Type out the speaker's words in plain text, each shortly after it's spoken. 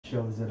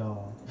shows it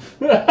all.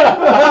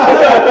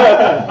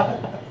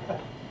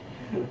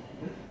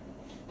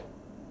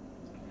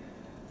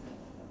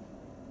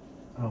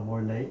 Oh,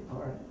 more late?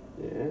 Alright.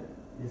 Yeah.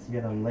 Just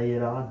gonna lay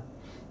it on.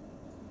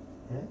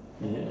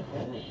 Yeah.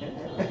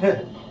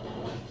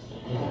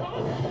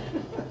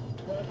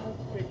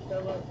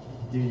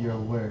 Do your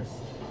worst.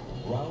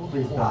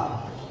 Please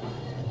don't.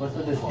 What's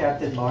with this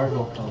Captain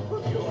Marvel color?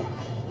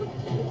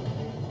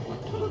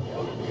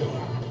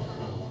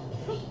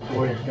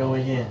 Gordon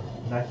going in,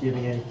 not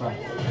giving any fight.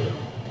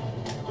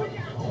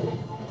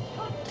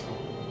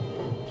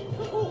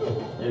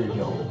 There you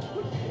go.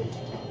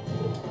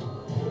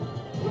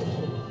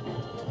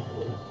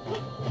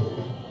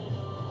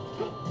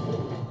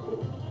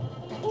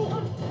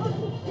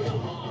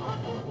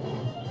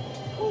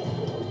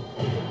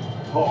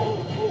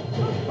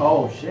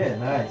 Oh shit,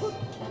 nice.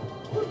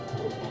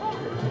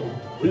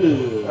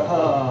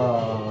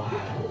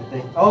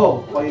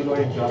 Oh, you go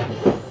ahead and drop it.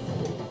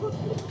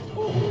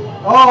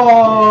 Oh!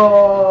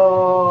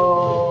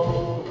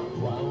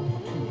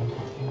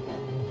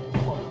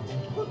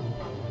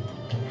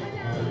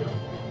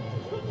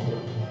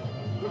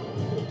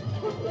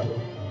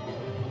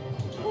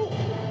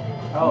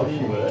 Oh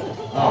shit.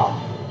 Oh.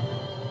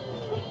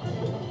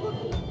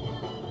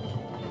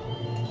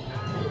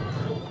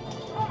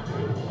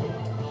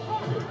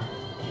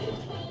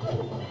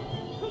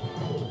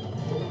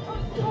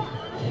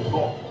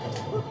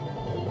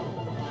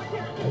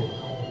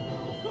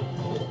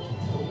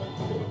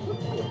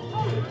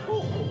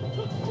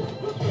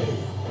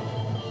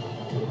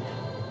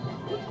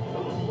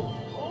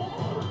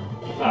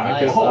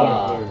 Nice.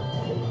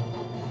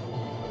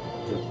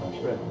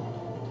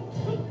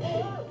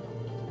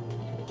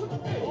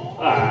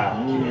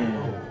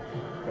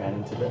 Ran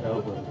into the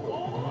elbow.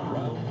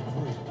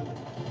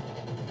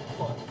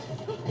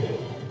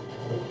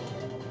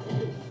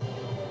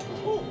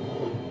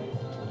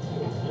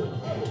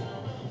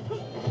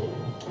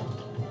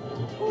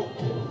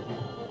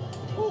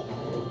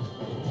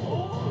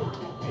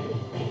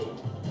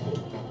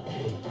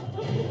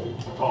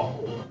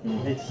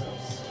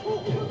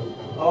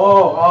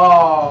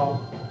 Oh,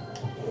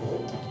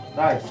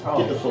 nice. Oh.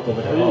 Get the fuck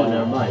over there. Oh,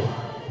 never mind.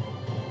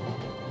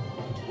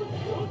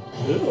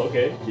 Ooh,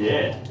 okay.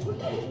 Yeah.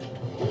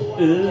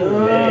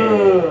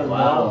 Ooh,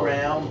 wow. No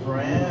round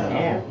brown.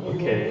 Damn.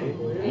 Okay.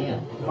 Damn.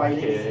 Fighting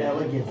Okay. is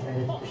elegance at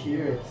its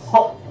purest.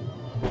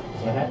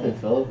 What happened,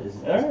 Phil? Is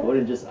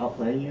Gordon just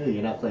outplaying you?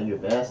 You're not playing your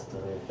best?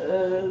 Or... I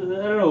don't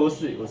know. We'll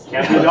see. We'll see.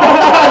 Can't be as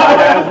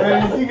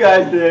ready as you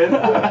guys did.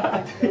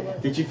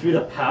 Did you feel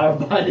the power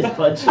behind his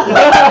punch?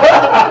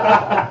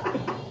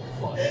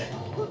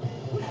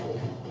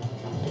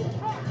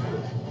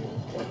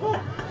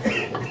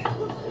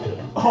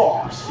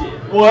 Oh shit.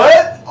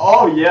 What?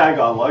 Oh yeah, I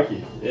got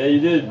lucky. Yeah, you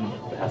did,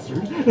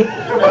 bastard.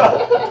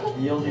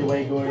 The only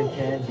way Gordon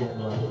can get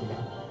lucky.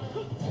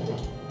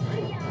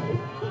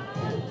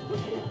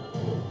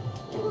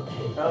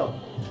 Oh.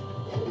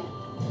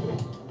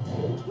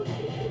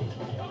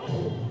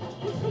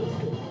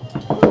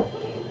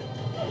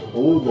 Oh,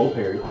 low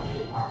parry.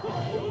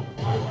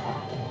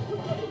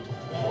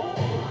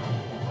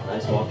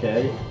 Nice wall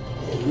carry.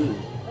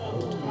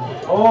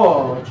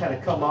 Oh, trying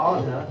to come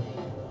on, huh?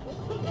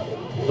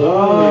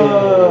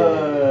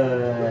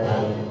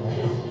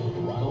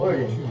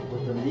 Gordon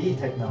with the lead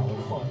technology.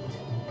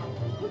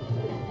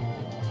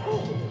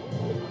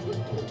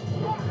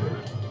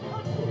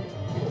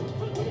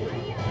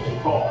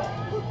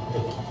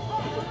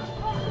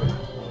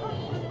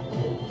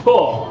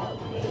 Oh.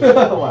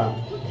 Wow.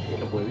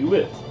 Completely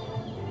whipped.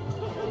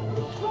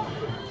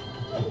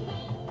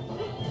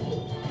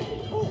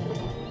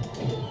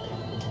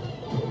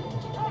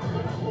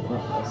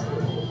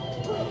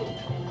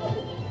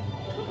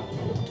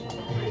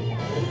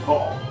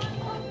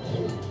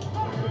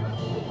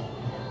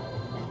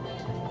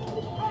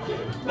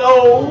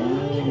 No.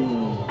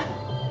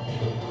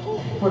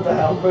 What the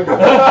hell, Gordon?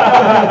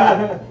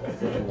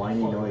 Such a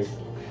whiny noise.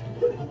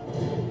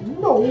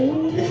 No.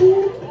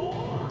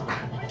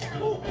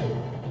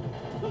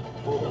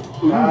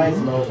 Nice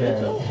low Get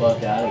the carry.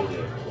 fuck out of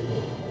here.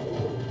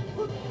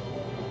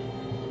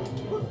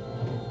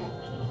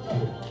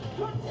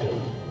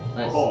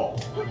 Nice. Oh.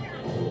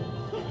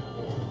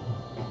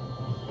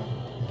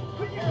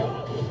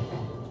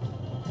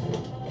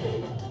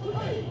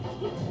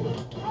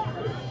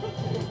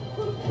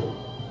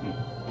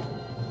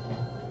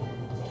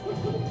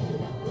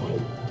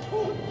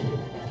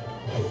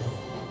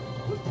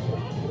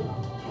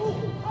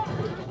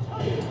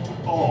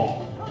 Oh.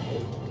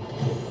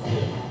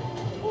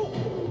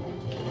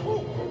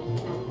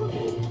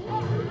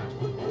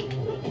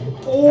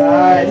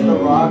 Nice, the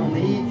rock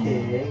lead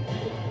kick.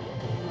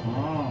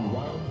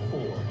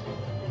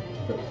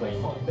 They're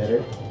playing better.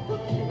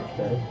 Much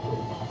better.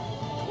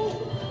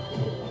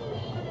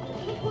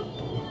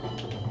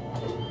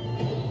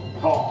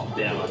 Oh,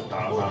 damn, I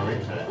thought I was on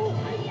reach for that.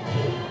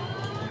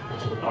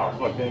 Oh,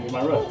 fuck, didn't get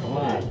my rush. Come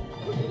on.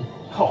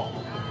 Oh.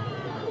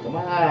 Come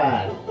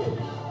on.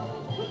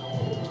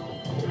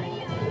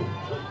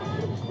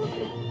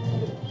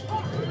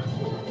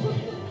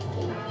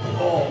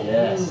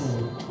 Yes.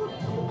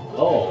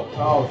 Oh.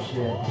 Oh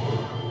shit.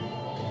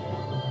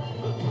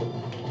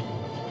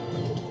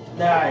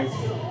 Nice.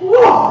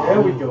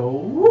 There we go.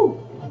 Woo.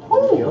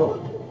 There we go.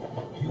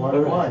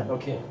 1-1.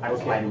 Okay. I'm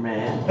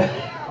Spider-Man.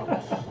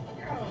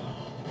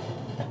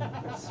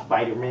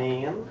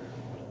 Spider-Man.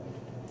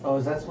 Oh,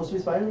 is that supposed to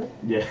be Spider-Man?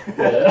 Yeah.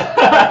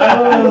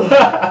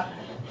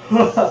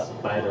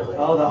 Spider-Man.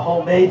 Oh, the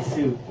homemade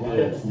suit.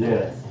 Yes.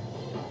 Yes.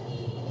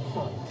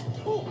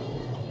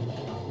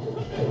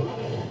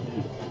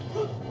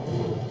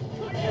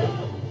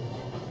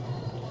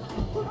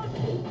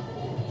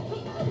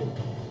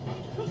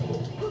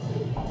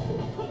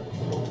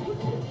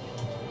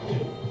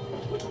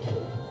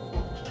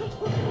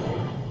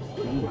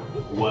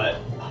 What?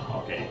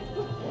 Okay.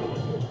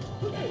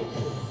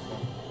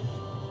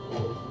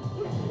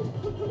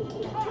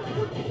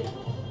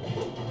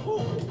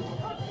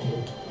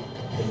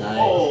 Nice.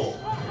 Oh.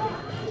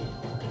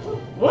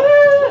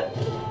 What?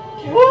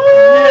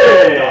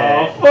 Yeah.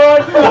 Oh,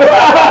 fuck!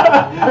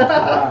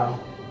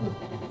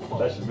 Wow.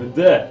 That should have been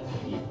dead.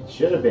 It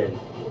should have been.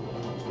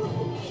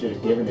 Should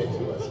have given it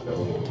to us,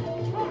 Phil.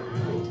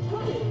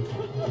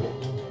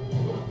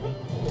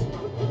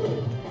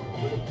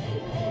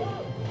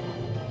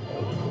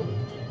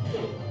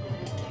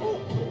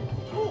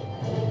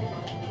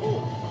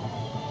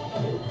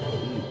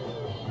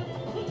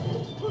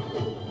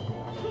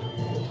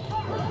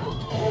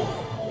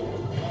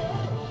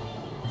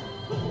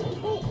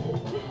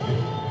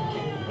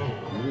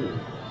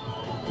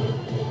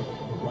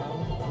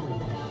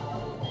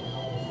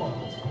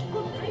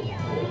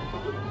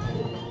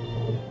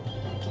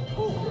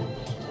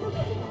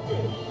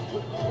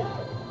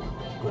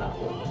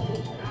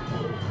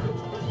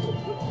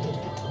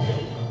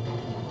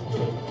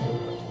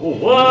 Oh,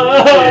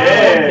 what?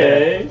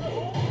 Yeah.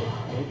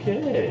 Okay.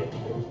 Okay.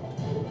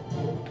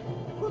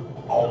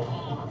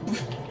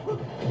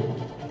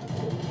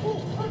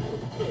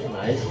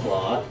 Nice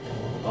block.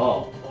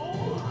 Oh.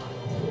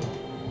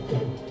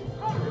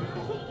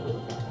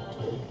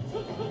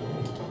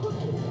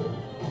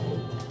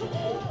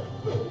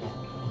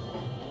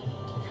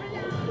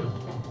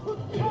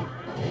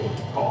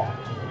 Oh,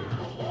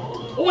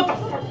 what the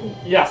fuck?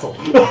 Yes. Wow.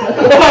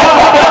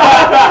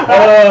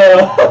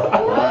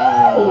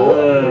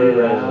 3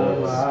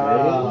 rounds.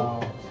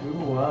 Wow.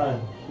 2-1.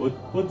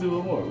 We'll do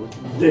one more.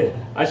 Yeah.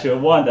 I should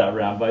have won that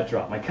round, but I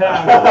dropped my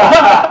combo.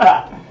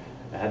 I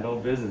had no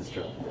business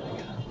dropping that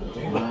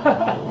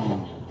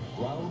combo.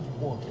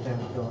 Damn,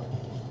 Phil.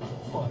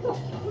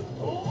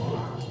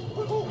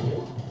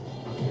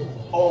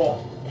 Oh.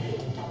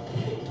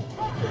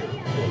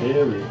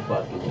 Here we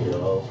fucking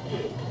go.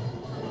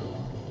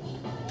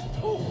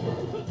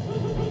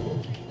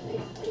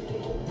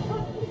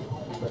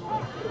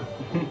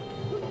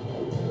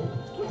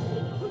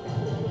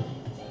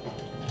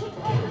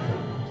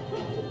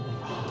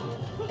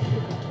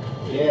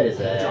 Get his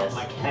Drop ass.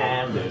 my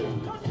candle.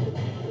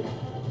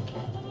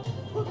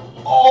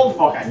 Oh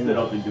fuck! I stood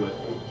up and do it.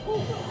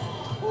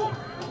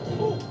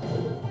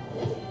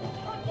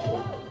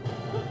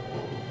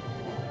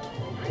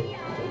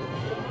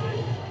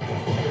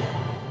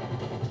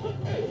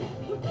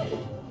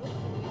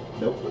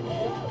 Nope.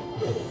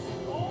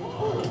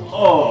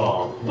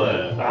 Oh,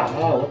 but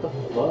Oh, what the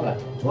fuck?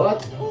 What?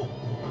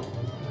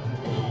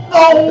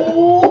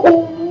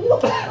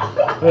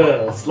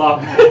 no.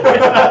 Sloppy.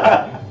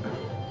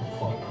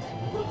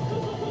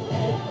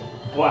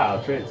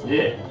 Wow, trades.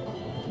 Yeah.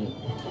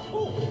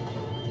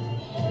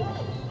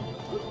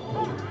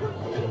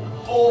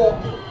 Oh.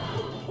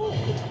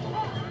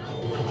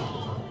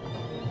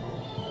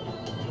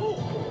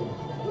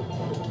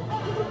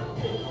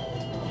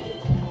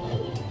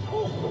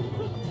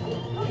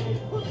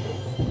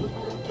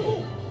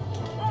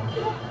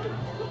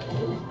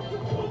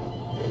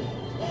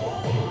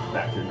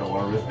 Factor, don't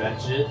want to risk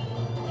that shit.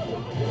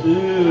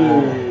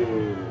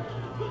 Ooh.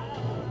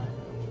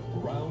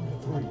 Round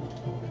 3.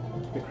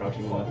 You're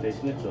crouching while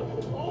facing it, so.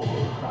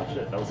 Oh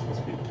shit, that was supposed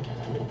to be.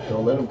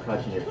 Don't let him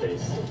crouch in your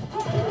face.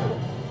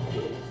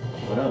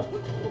 What up?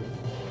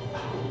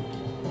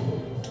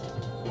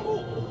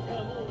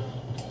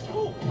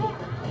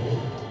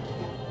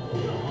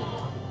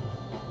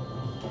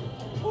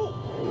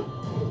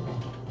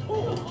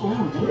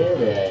 Ooh,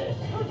 get it.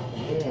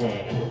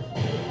 Yeah.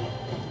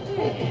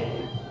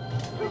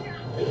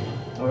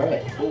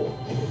 Alright, cool.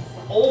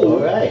 Oh.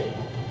 Alright.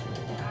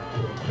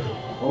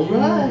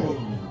 Alright.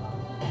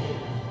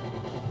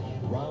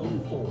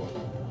 Round 4.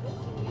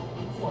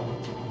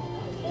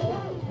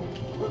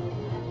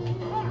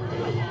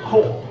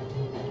 Oh.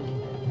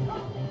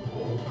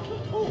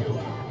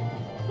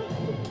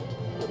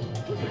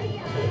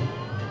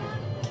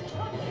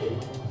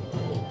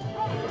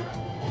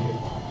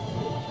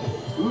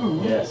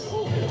 Ooh. Yes.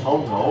 Oh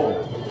no.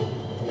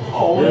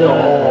 Oh Yeah. no.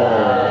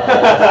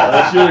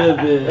 That should have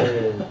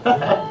been.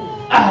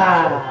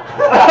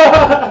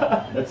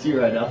 That's you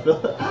right now, Phil.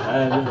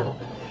 I know.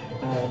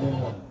 I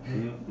know.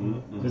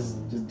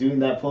 Just doing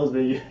that pose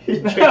where you're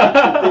drinking things.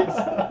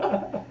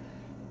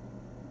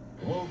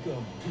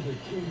 Welcome to the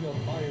King of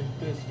Iron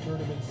Fist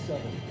Tournament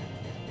 7.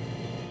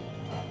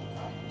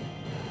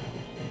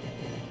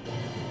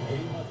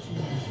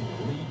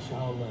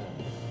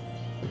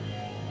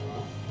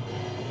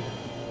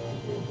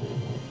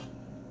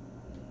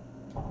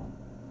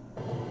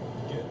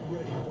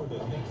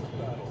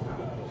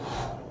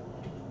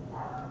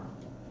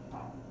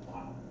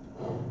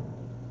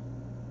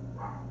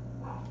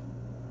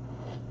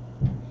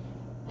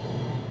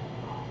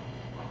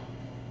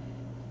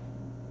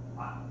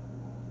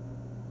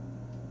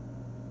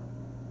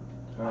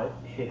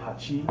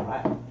 Heihachi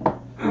Right.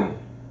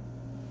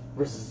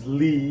 versus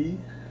Lee.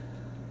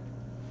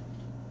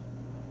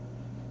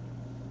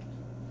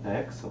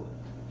 Excellent.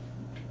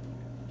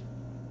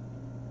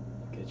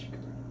 Get you,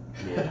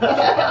 Guru.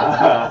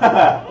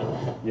 Yeah.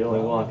 You only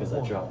won because I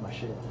dropped my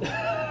shit.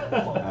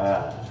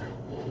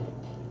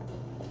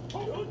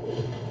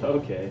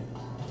 Okay.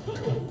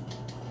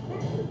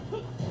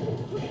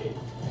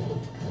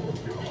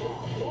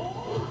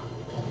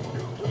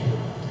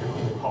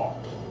 Oh.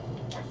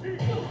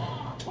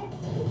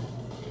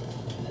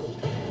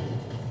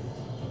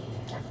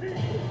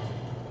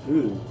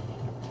 Ooh.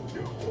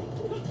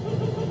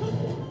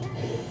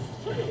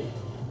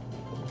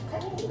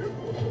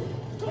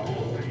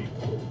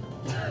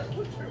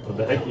 What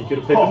the heck? You could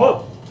have picked him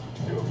up.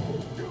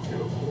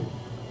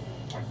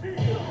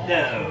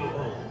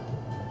 No.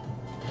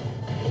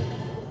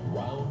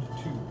 Round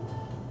 2.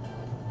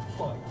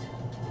 Fight.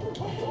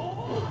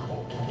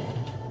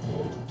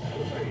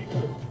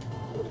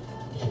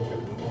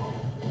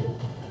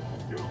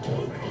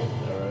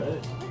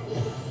 Alright.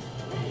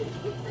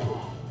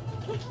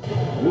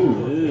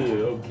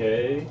 Ooh,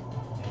 okay.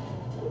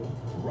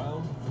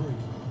 Round 3.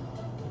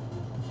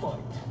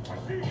 Fight.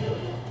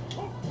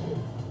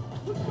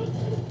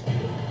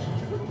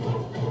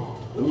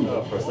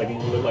 Oh, for a second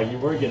you looked like you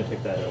were gonna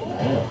pick that up. I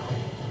know.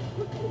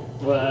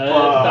 What?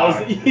 That was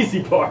the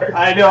easy part.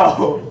 I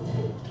know.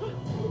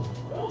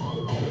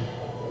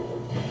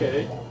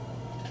 Okay.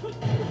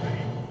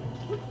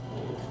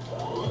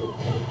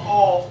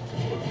 Oh.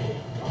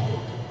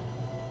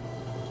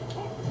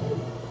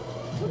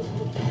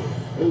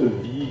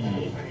 Ooh.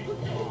 Eee.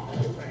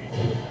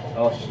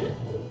 Oh shit.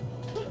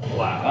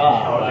 Wow.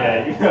 Ah,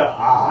 Okay.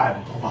 Ah.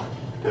 Fuck.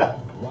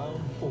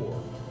 Round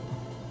 4.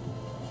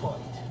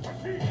 Fight.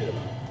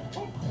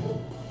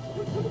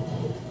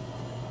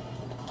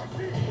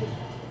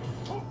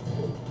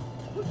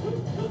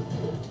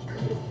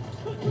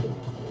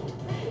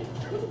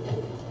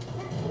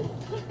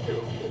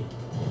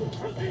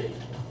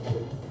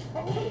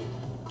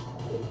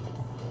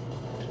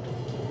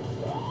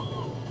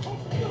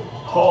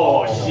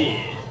 Oh shit.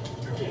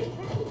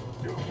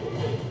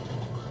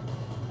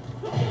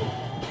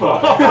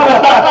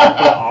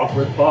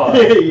 Awkward pause.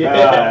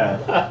 Yeah.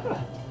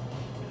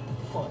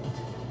 Fight.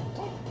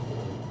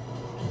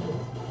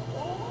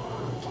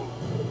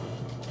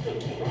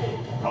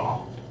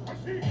 Oh.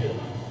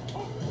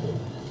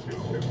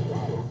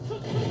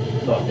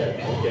 Okay.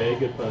 Okay,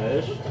 good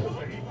punish.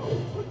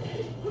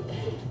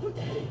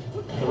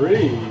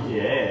 3.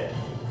 Yeah.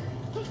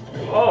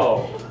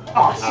 Oh. Oh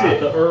Out shit.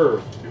 the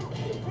herb.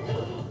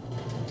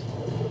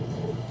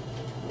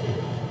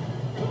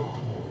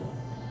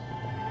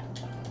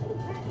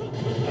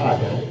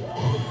 Okay.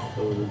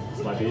 So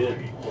this might be it.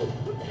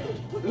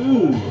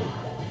 Ooh.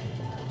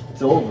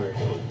 It's over.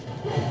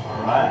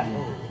 All right.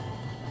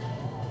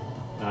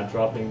 Not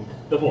dropping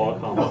the wall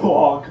combo.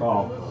 Wall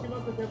combo.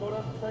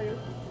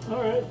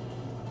 Alright.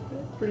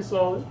 Pretty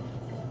solid.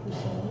 Pretty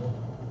solid.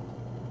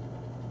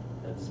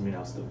 That doesn't mean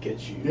I'll still get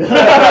you.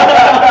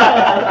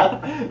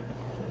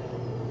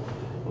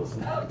 Close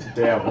enough.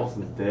 Damn,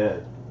 Wilson's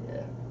dead.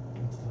 Yeah.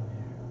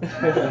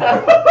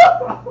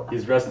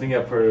 He's resting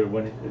up for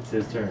when it's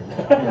his turn.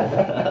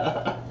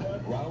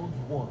 Round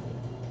 1.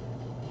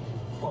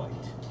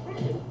 Fight.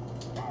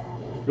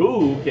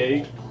 Ooh,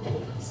 okay.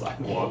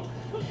 Sidewalk.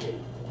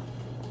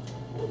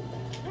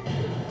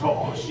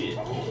 Oh shit.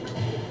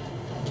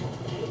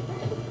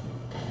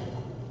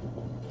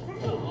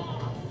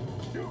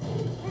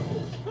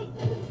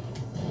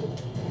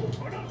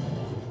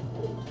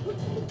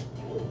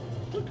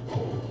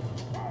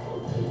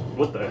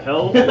 What the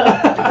hell?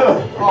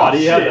 Oh How do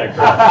you have that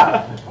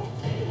crap?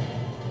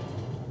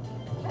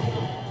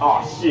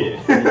 Oh shit.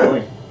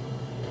 Going.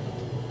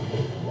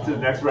 To the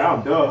next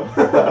round, duh.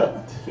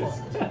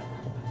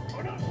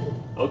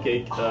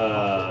 Okay,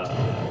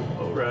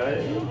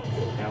 alright.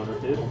 Counter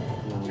hit.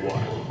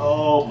 Wow.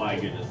 Oh my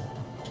goodness.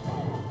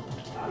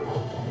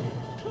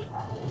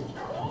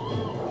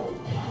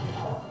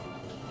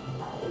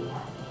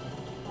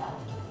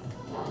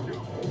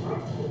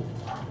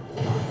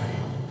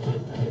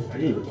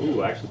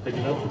 Ooh, actually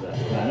picking up for that.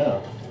 I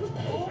know.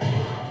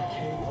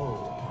 KO.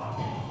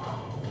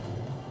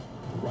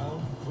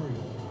 Round 3.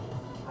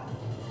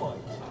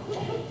 Fight.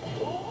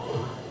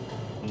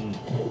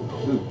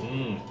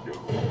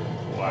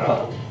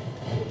 Wow.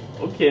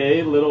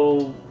 Okay,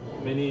 little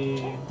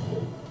mini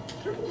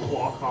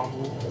claw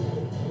combo.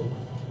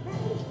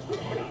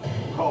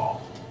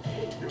 Oh.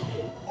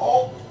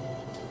 Oh.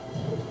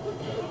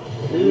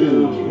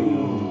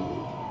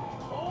 Ooh.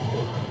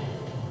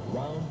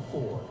 Round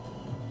 4.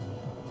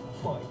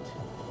 Fight.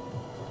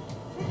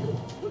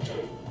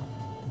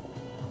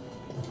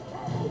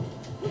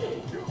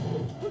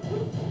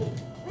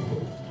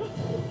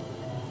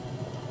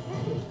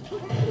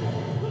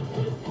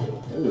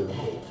 Ooh.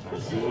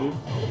 Nice move.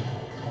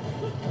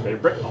 Ready to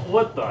break?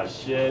 What the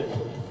shit?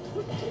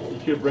 You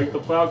could break the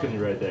balcony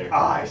right there.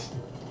 Ah,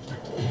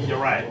 you're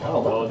right.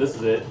 Oh, this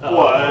is it. Oh,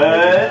 What?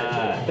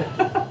 maybe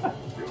not.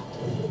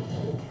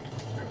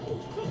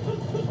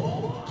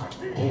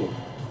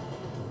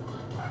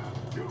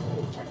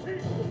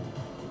 Okay.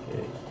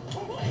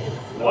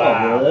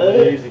 Wow, what?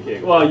 lazy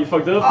kick. Wow, you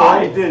fucked up.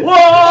 I did. Whoa!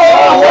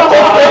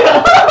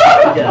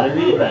 You gotta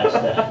rematch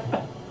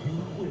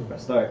that.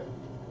 Press start.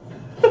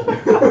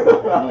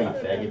 No, you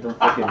faggot. Don't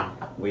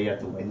fucking wait at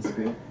the win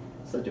screen.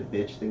 Such a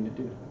bitch thing to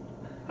do.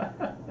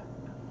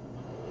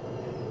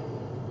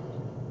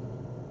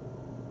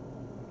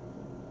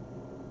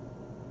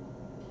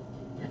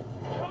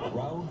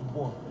 Round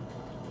one.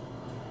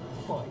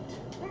 Fight.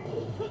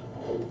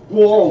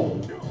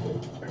 Whoa!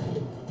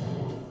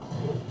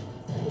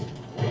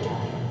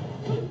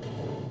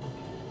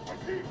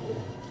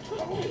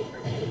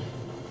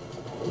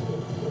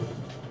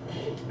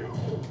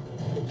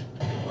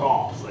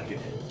 Oh, second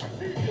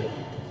hit.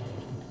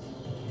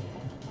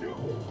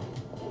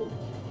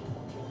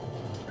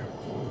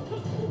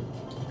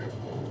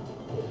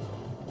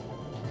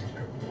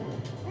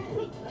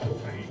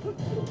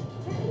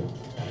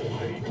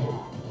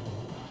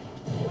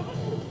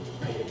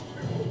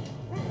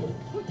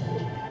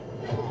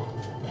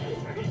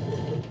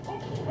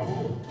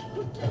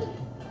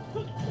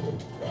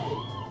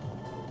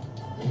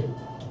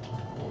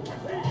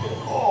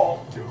 Oh!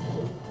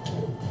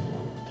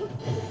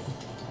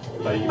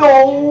 Like,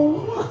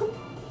 No!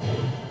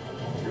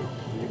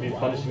 you could be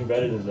punishing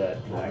better than that.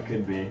 I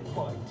could be.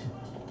 Fight.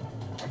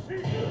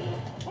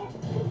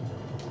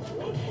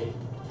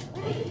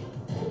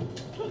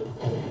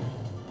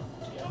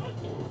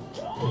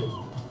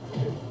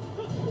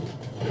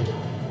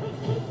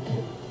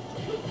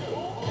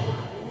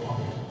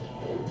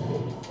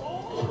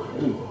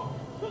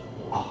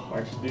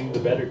 Aren't you doing the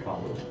better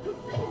combo?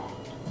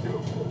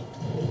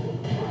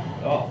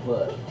 Oh,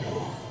 fuck.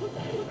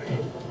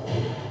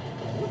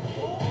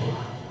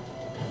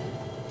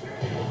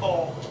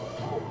 Oh!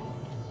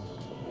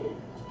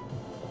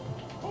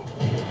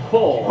 Oh,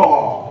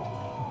 Oh!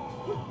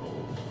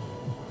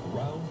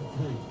 Round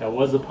three. that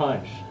was a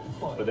punch.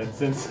 But then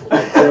since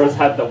Zeros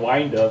had the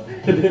wind up,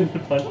 it didn't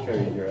punch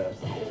carry your ass.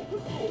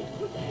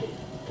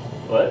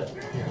 What?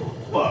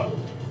 Fuck.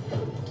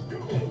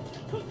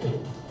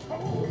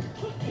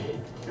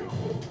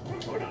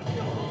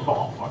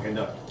 Oh, fucking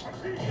nut.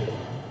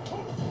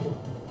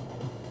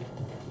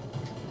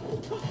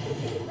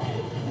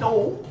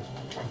 No!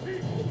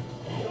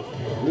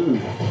 Ooh.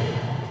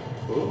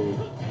 Ooh.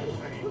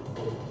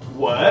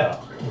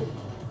 What?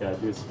 Yeah,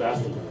 do it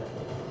faster than that.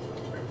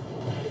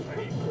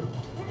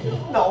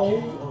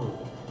 No!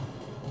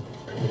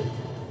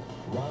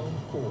 Round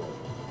four.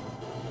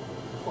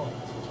 Fight.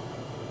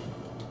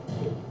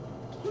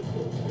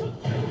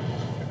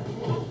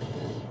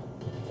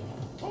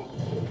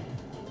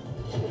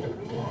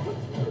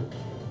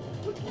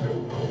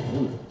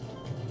 Ooh.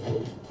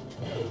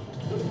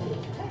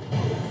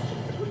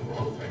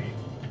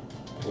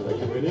 Will that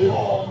come in?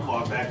 Oh,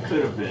 fuck, that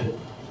could have been.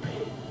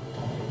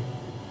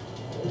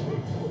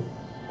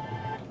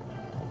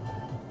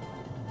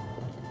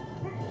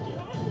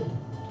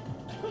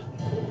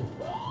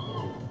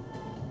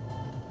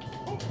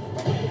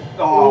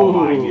 Oh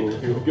my Ooh,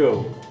 goodness. here we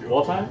go.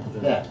 Wall time?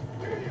 Yeah.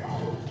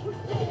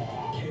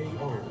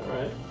 KO.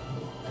 Alright.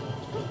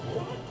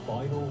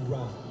 Final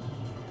round.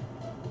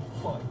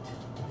 Fight.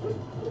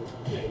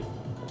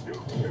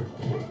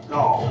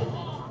 Oh.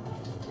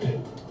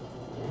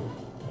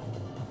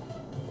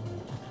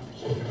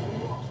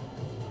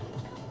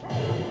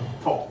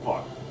 Oh,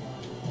 fuck.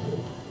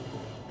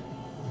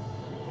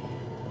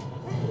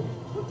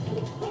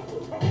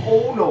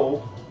 Oh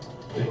no.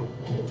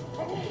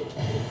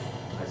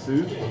 I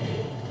soothe.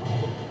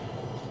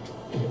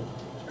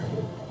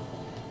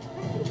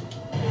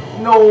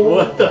 No.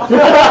 What the?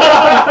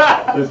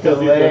 Let's go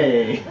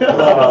away.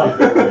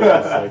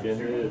 Second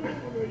hit.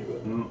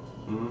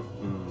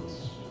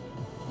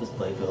 Let's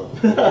play, Philip.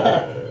 I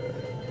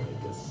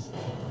guess.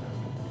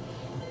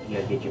 You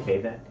gotta get your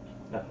payback.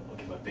 No, I'll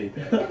get my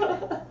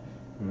payback.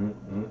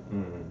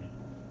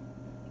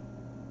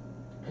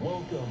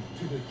 Welcome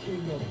to the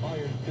King of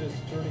Iron Fist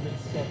Tournament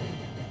 7.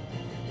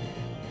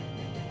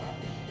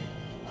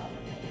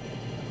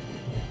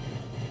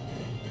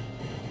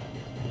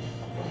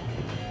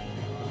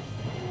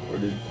 Or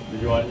did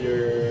you want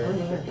your...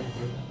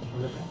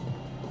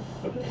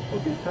 Okay,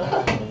 okay.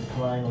 I'm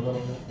crying a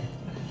little bit.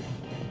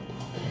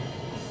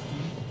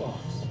 Steve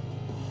Fox.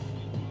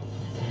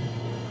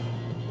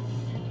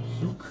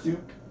 Soup.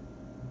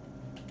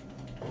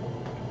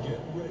 Get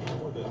ready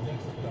for the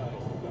next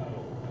battle.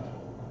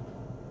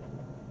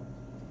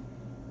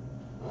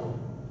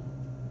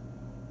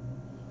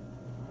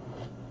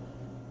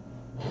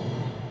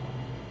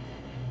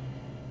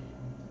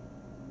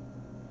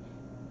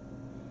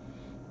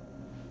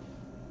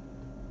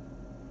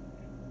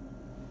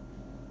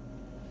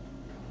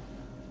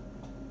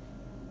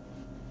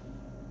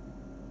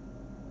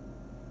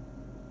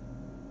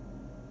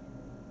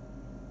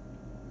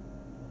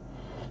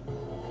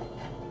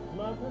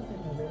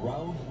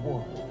 Round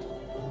one.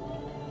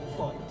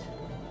 Fight.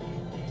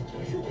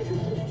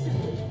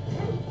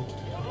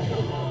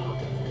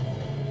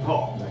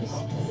 Oh, Nice.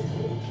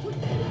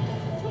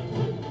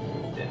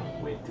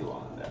 damn, way too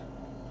long on that.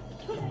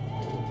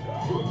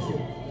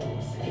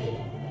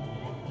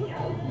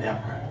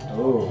 Never.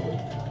 Oh.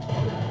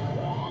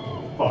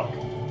 Fuck.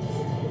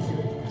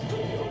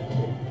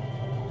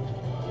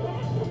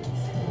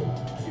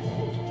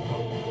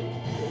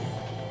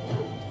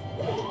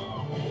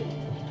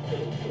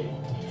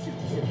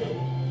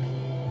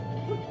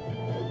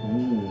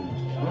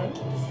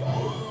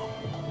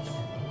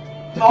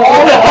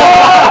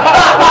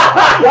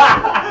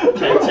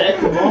 Tech,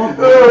 come on.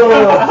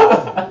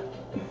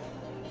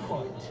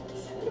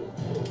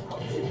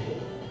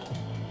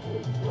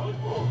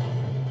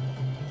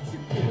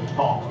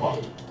 Oh, fuck.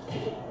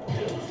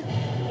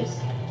 Nice.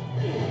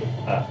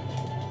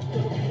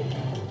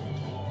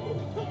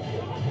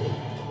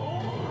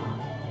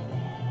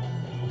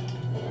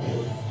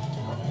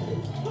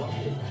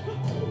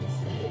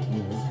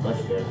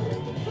 Much better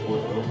than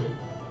fourth over.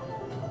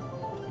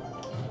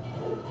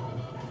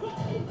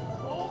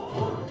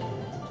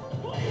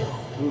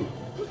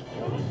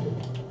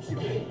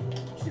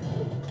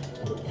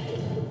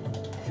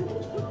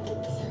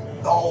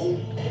 No.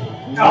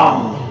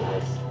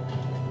 Nice.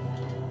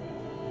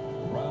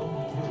 Round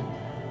 3.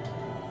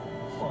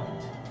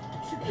 Fight.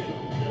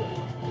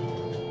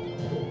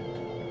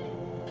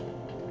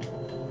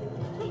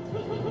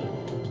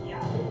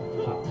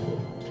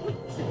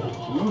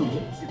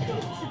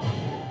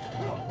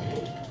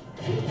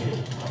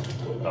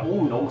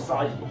 Ooh, no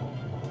massage.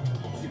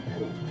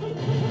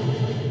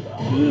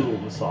 Ooh,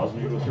 massage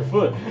me with your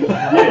foot.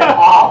 Yeah.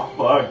 Oh,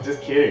 fuck.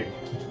 Just kidding.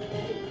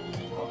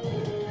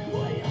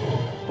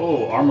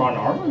 Oh, armor on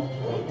armor?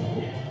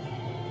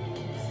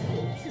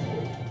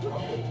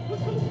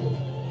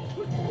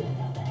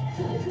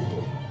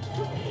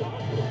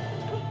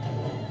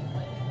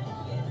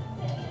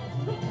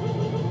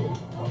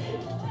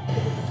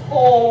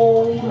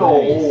 Oh, no.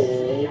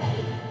 Nice.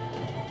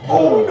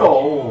 Oh,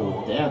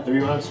 no. Damn, 3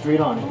 rounds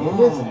straight on his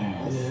ass.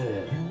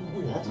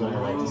 That's what I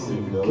like to see,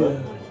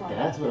 Philip.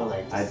 That's what I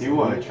like to I see. do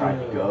want to try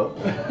to go.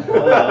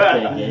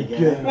 Okay,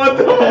 gay. What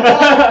the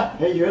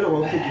Hey, you're the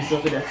one who put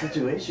yourself in that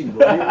situation,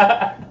 boy.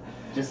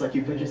 Just like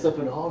you put yourself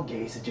in all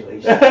gay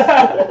situations. Yeah,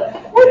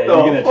 the you're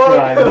gonna fuck?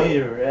 try me,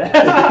 right?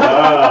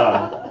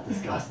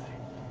 Disgusting.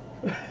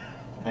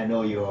 I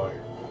know you are.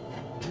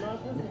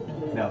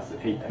 Nelson,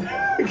 hate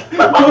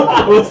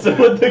that What's up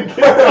with the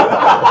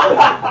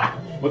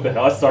What the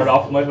hell? I started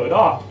off with my hood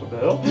off. What the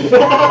hell?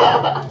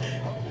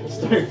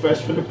 Starting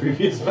fresh from the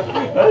previous round.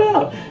 I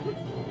know.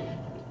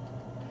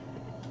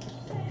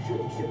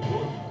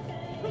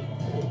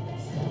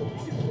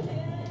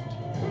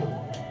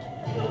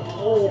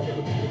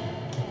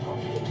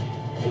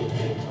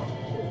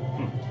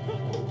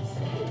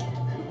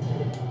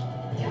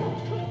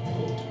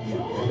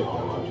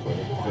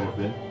 Could have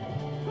been.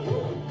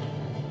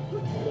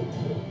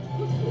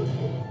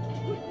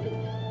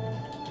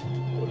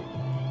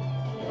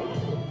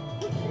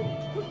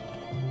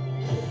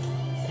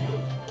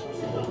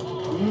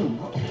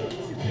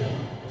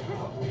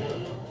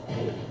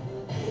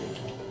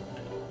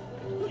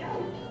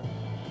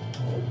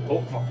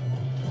 Oh, fuck.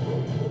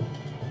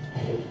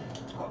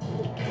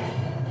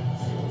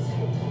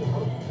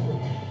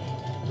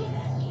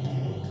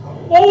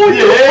 Oh,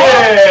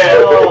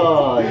 yeah!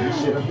 Oh, you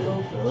should have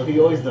known, Philip. He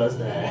always does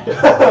that.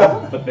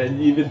 But then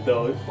even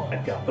though I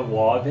got the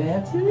wall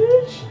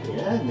advantage.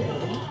 Yeah,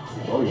 man.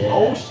 Oh, yeah.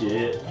 Oh,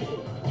 shit.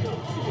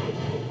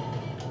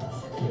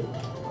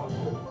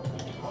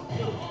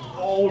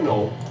 Oh,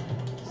 no.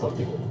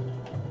 Something.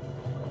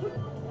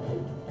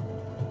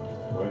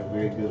 We're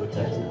very good with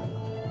attacks now.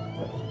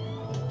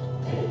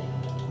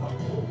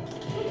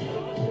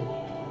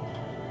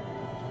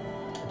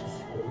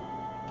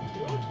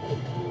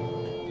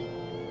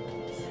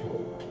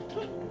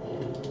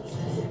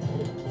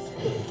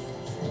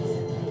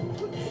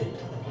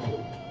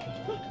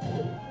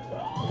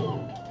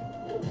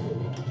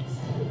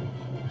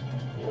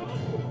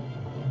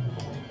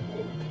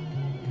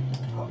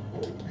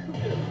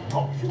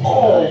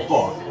 Oh,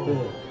 fuck.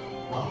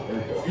 Oh, there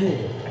we go.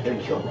 I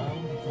didn't kill him.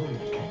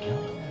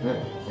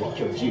 I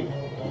killed you.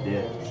 He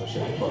did. So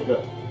shut the fuck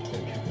up.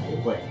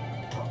 You're playing.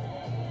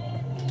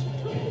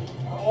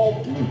 Oh.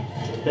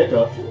 Pick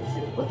up.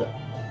 What the?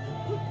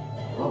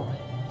 Oh.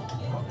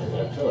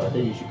 I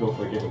think you should go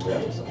for a different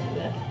grab or something,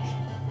 man.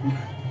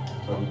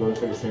 So I'm going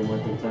for the same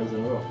one 3 times in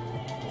a row.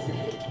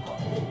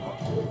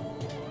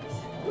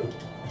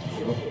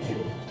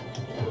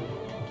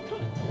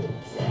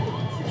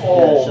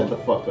 Oh. Yeah, shut the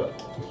fuck up.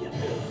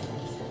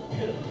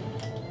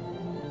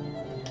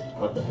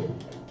 What the?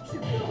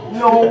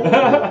 No.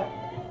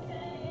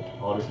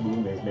 All this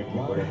movement is making me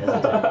sort of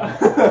hesitate.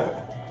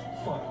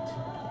 Fight.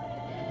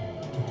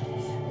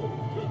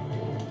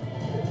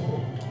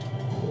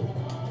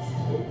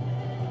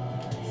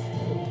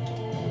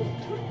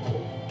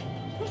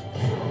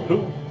 Who?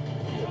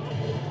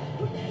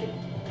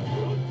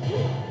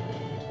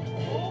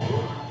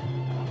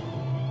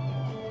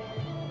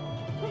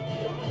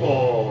 Oh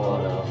Oh.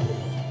 no.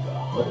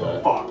 What the?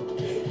 Fuck.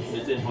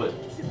 This input.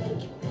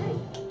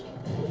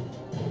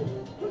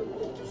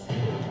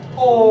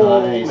 Oh,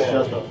 Nice, man.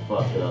 shut the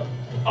fuck up.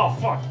 Oh,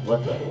 fuck.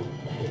 What the?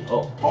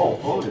 Oh. Oh,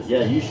 folded.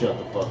 Yeah, you shut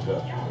the fuck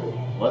up.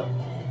 What?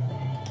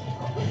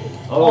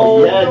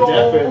 Oh, yeah, no.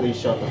 definitely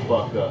shut the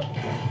fuck up.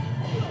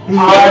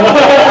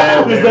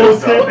 There's no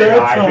skip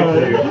that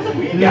time.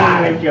 We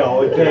gotta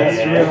go. That's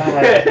yeah.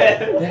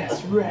 right.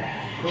 That's right.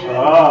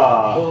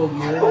 Oh.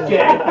 Oh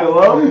yeah.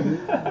 Okay,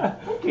 Philip.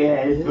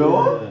 Okay,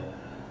 Philip.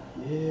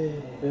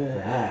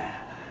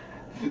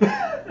 Yeah.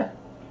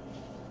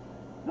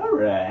 All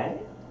right.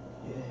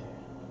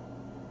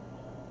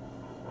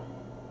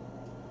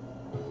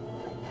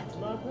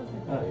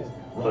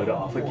 Hood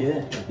off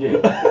again.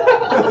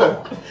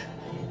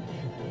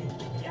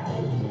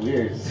 It's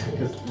weird,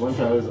 because one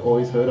time it was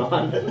always hood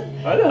on.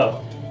 I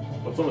know.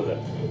 What's up with that?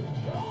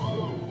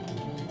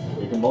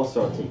 You can most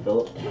start to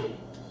Philip.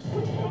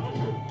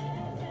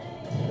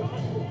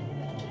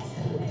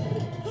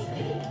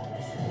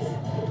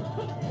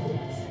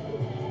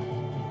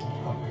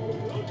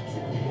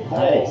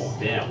 Nice. Oh,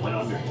 damn, went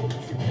under.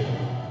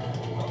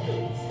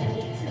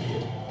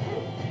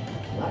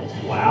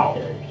 Nice. Wow.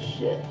 Okay,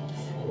 shit.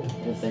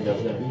 Didn't think that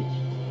was gonna reach.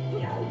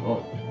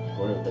 Oh,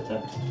 what if the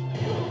 10?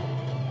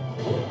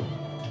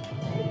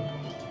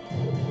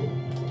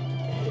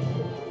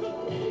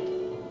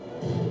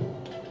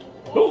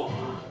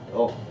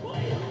 Oh.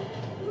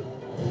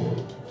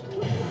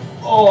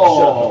 Oh,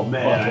 Shut the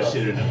man, fuck I up.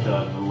 shouldn't have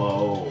done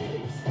low.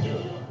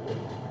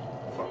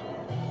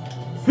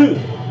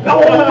 No,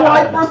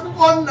 I first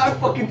one, I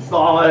fucking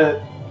saw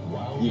it.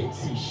 You didn't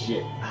see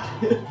shit.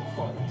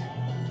 Fight.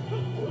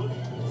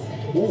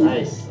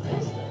 Nice,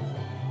 nice.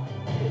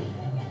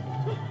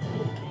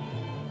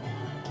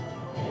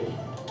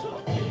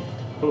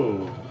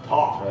 Ooh. Oh,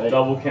 Alright.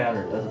 Double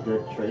counter. That's a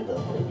good trade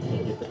though. You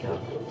can get the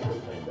count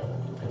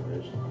and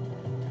conversion.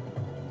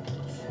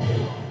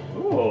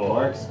 Ooh.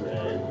 Marks,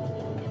 man.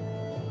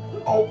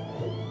 oh.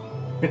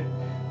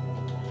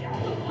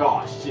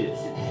 Oh, shit.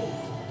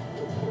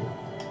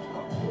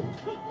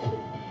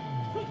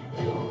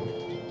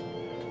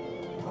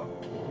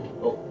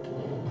 Oh,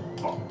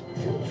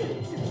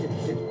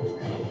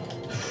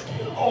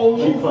 Oh,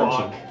 keep fuck.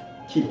 punching.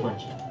 Keep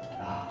punching.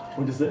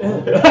 When does it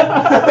end?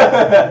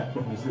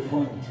 When does it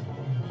end?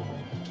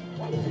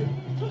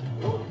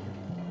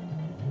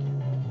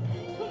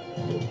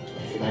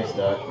 Nice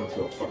duck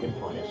into a fucking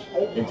punish.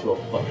 Into a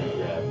fucking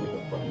grab with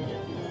a fucking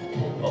wimpy.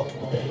 Oh,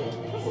 okay.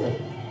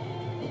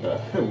 With a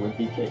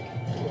wimpy kick.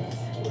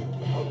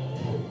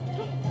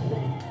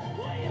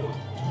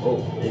 Oh,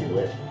 big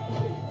lift.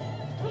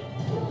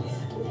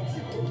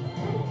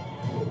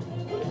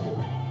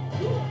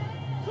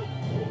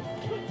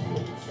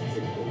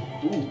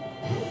 Ooh.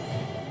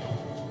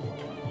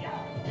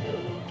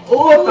 Oh,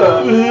 what the?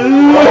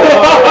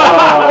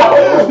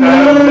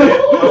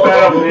 Was that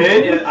a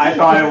mid? I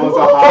thought it was a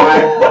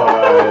high,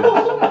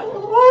 but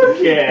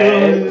okay.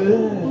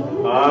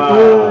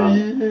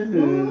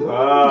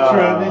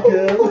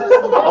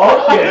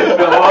 Okay,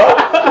 Philip.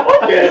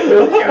 Okay,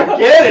 Philip, you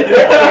get it.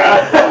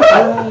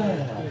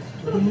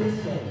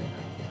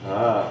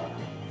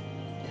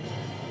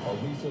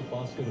 Alisa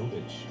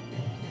Boskanovic.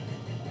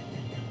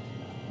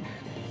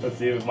 Let's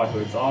see if my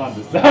hood's on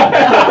this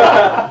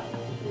time.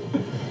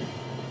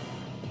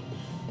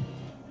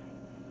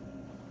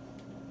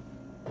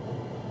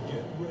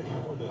 Get ready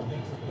for the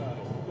next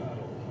battle.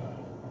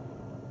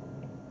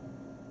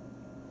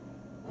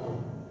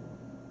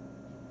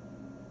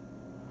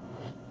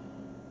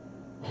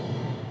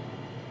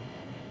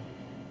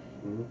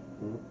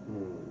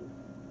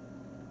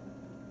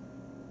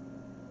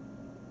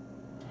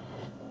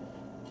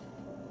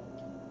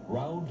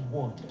 Round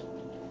one.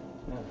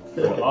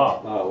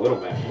 Oh. Little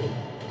man.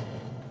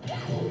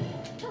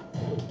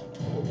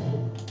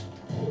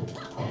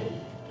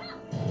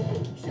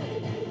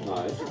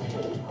 Nice.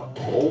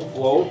 Old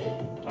float.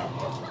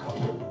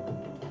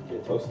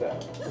 Get toast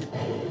that.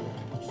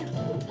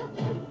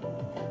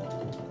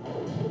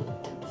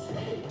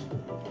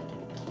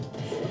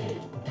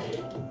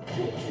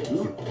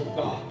 Ooh.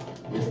 Oh,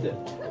 missed it.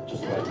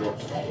 Just like that.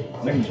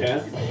 Second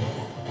chance.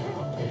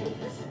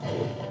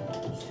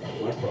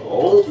 Went for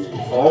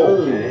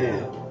oh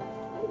man.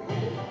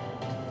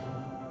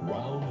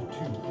 Round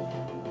two.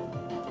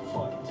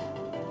 Fight.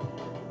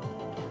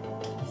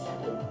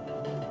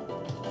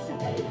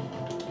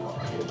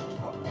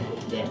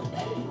 Damn.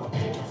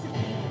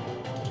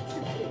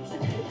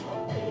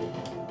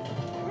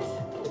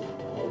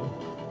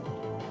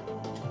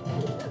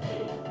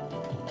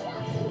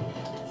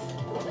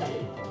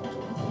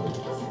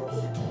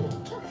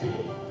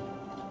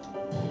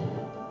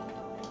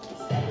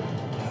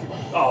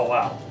 Oh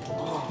wow.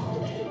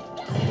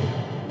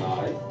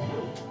 Nice.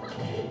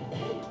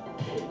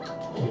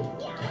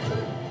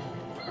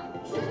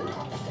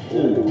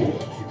 Ooh.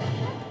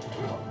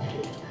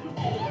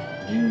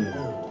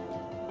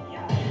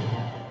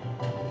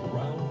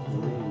 Round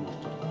three.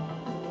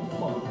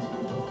 Fight.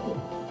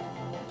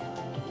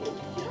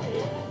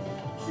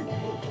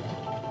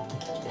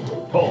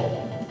 Oh.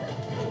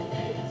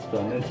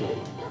 Spun into it.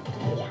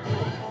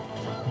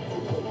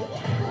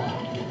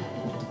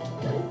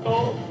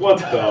 Oh, what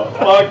the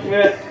fuck,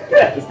 man?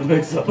 It's the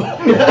mix-up.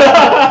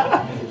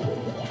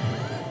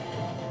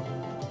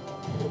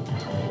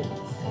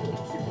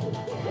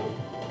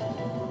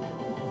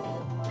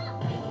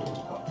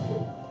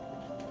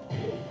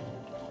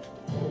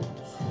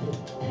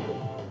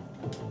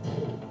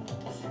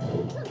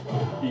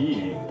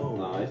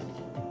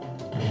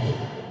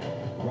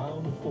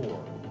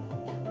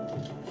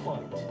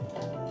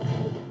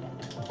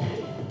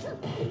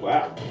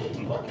 Wow.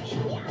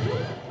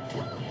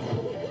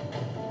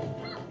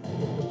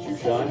 Shoe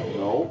shine?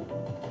 No.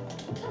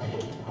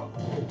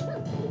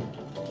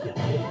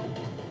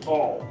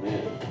 Oh,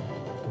 man.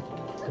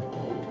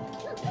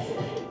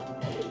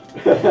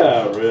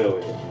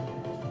 Really?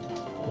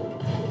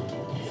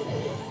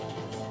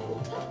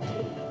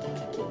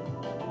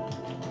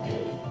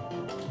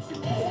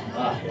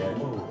 Ah, yeah.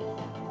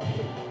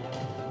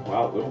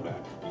 Wow, little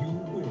back. You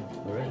win.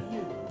 Alright.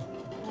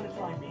 Want to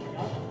try me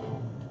up?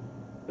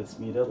 Let's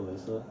meet up,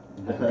 Alyssa.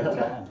 And have a good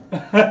time.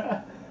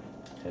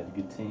 Have a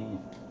good time.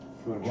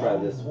 You want to try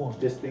this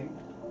fisting?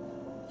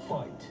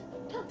 Fight.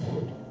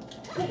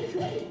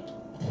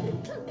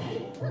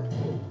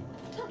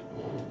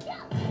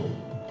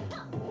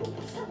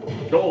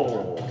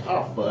 Go!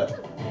 Oh, fuck.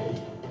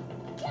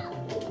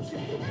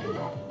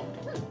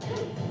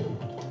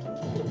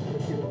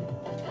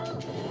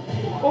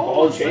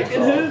 Oh,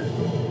 second chainsaw.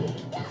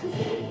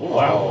 hit?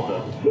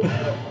 Wow.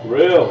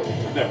 Really?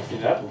 I've never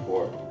seen that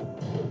before.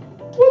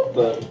 What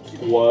the?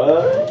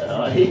 What?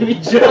 Oh, he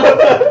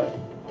jumped.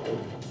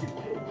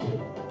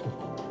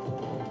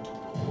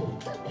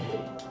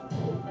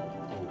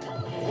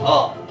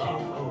 Oh.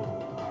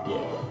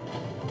 Yeah.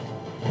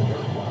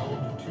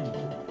 Round 2.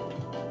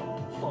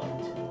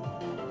 Fight.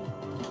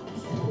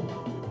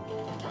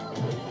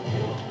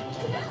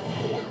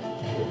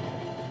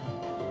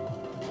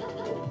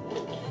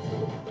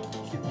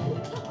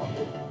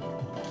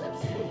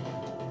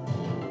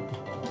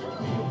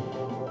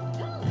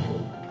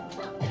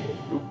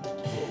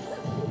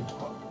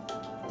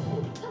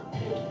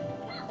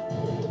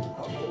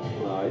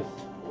 Nice.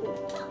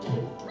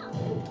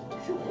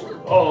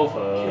 Oh, fuck.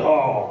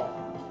 Oh.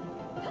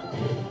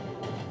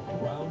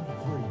 Round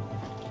 3.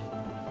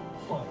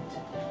 Fight.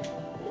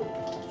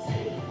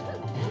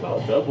 Oh,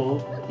 double.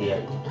 Yeah,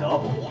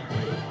 double.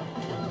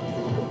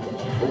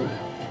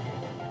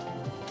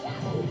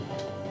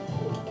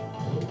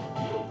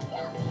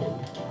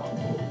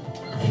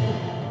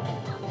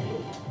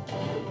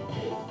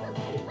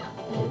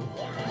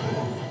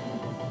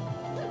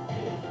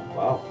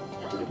 Wow.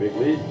 Pretty big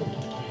lead.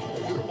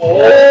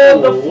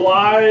 Oh, the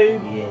fly.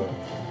 Yeah.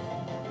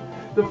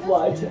 The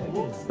fly tag.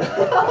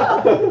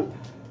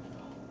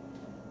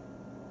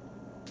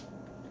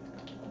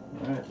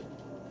 Alright.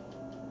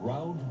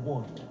 Round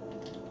 1.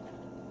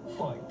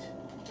 Fight.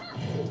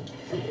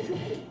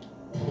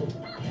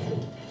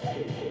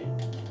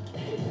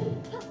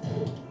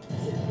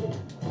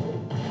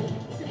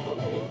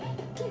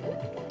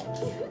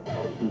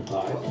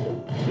 Nice.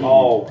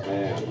 Oh,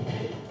 man.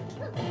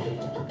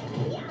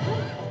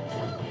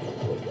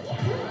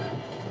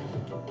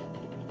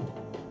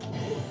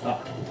 Ah,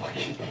 fuck.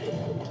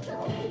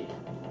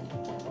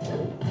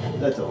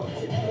 That's all.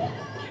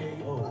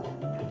 KO.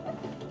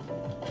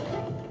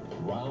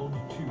 Round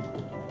 2.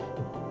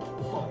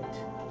 Fight.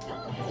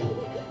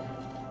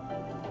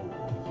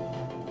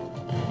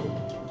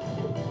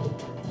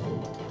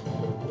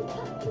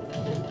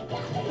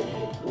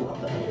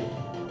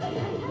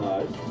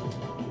 Nice.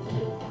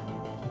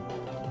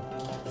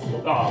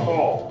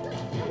 Oh.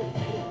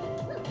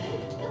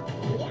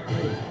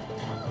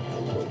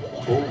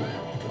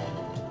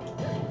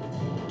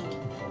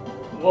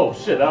 Whoa,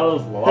 shit, that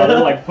was a lot of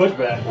like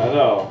pushback. I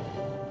know.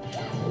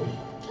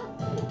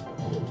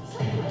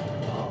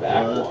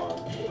 Back What?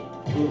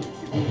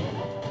 one.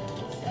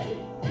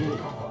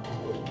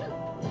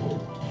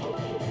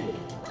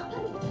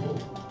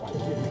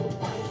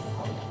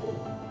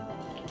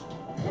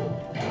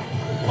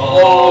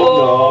 Oh,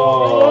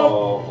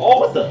 no.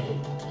 Oh, What the?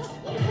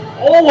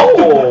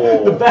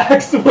 Oh, the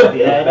back swing.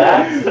 Yeah,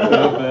 back The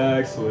swing.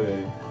 back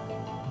swing.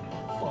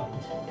 Fight.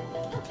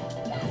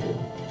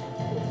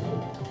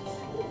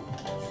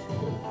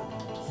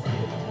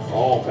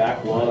 Oh,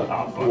 back one. Oh,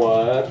 fuck.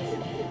 What?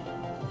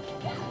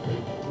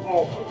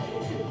 Oh.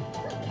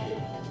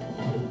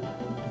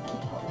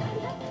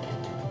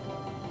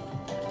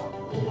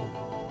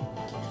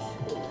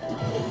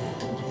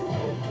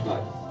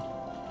 Nice.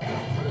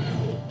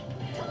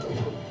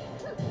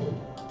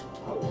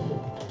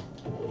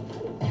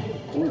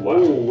 Ooh, Ooh, wow.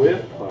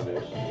 whiff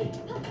punish.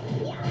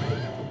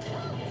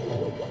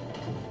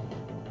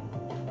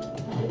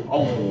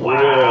 Oh,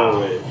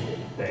 wow. Really?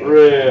 Dang.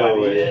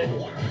 Really?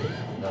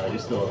 No, you're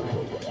still.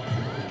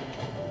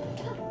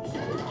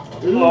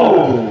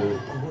 Oh.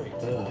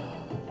 Great.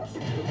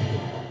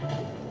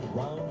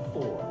 Round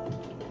 4.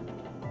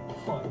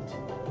 Fight.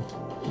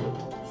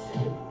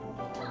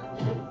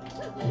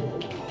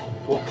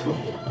 What the?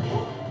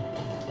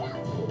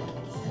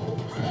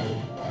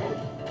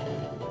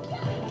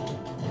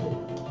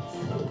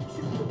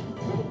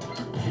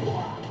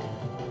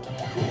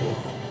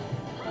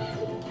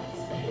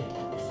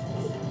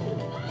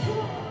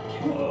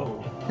 Oh.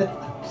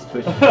 Just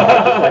push.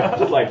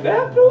 Just like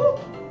that, Philip?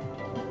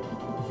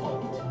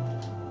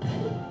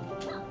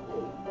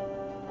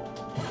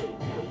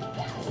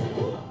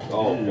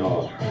 Oh,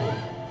 God.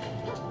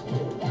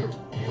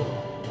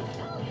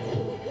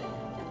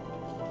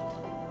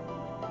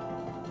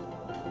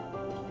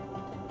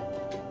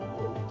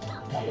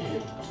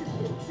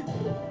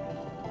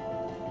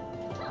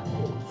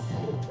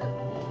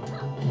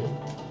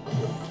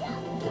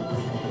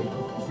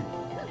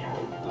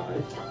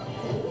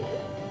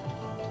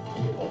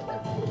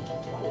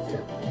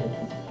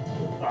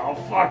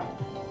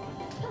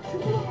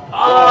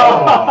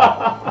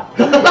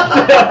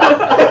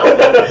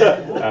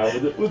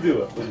 We'll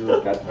do it.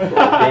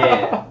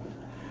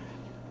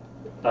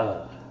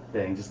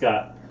 Dang, just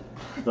got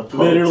The pokes.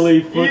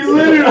 literally He foot.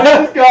 literally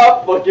just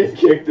got fucking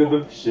kicked in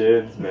the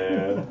shins,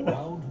 man.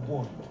 Round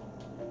one.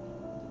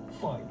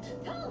 Fight.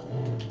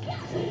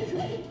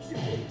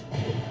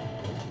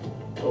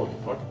 Oh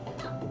fuck.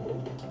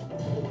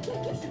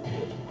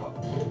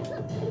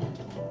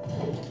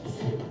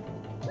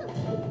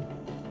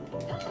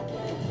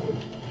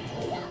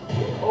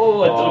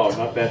 Oh, I Oh, ducked.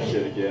 not that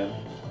shit again.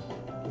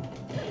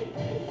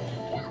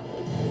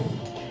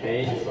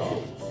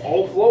 Chainsaw.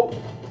 Oh, float.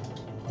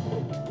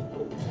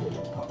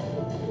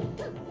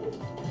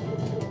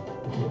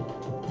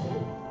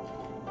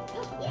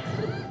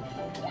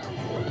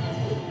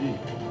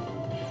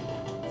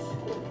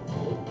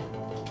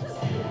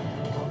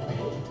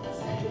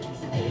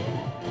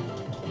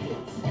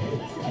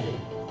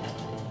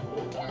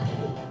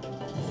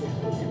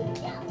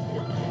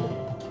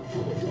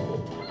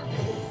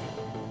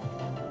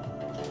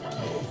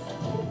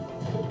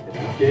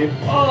 Game.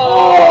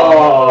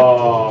 Oh,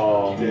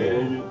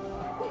 Dang it.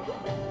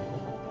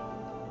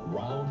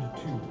 Round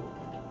two.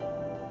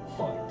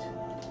 Fight.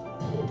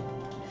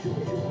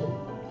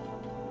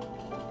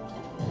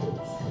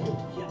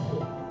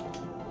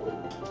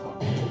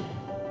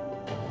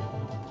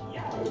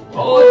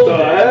 What the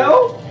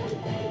hell?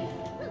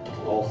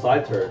 All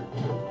side turn.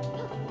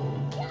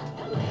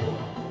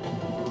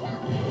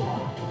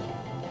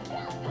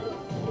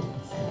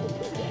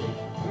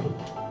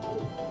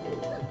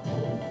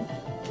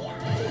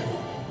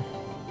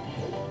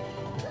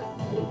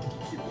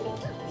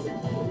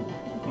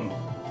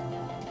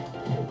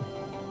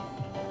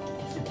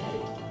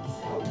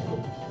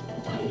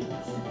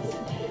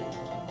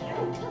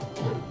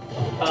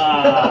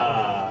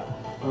 Ah.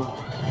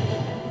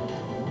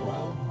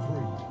 Round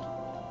three.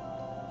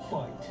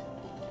 Fight.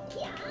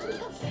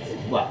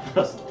 Wow.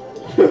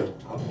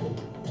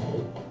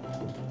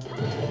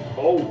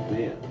 Oh,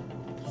 man.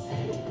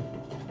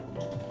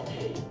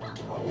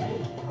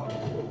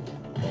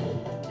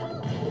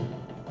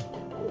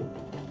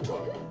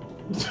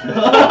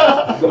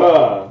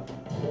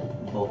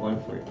 Both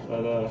went free.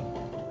 But,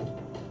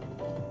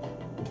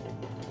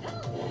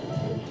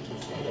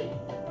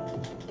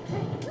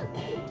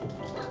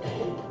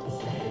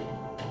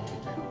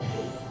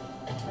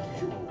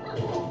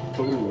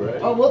 ooh,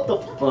 right? Oh, what the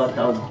fuck?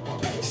 That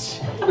was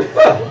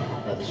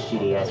that's a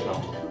shitty ass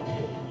combo.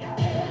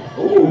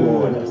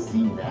 Oh, I've never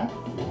seen that.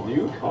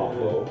 New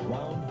combo.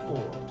 Round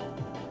four.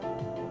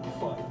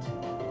 Fight.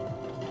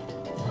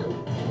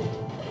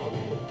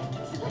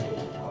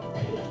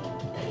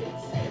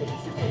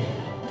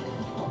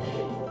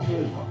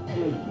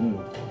 Mm.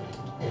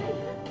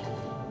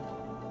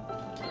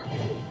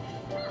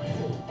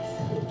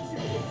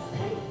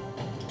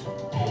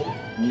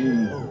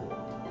 Mm.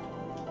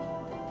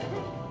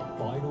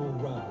 Final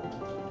round.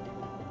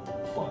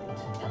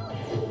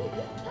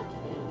 Fight.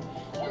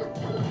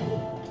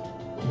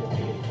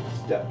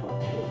 Step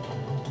up.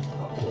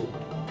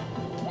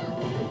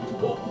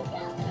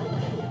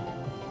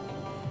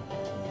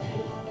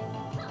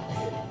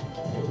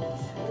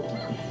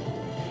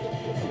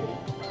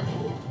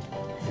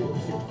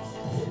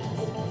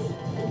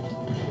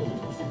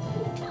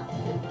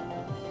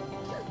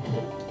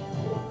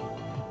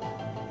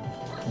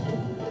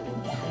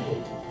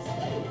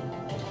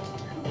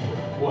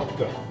 What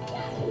the?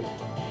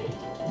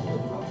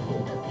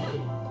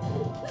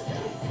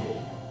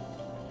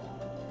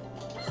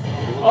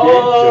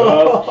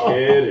 Oh! Just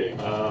kidding.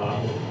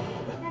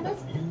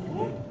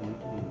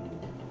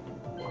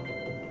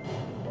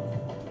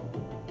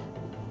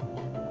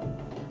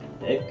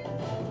 Nick?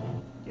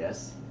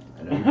 Yes.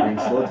 I know you're being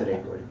slow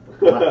today, Gordon. But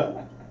come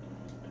on.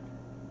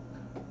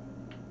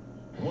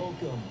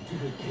 Welcome to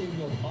the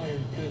King of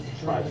Iron Fist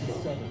Try Tournament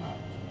some. 7.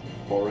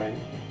 Back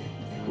Boring.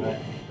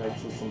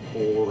 to some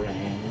pouring.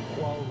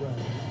 Qualren,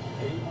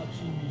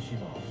 Heihachi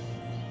Mishima.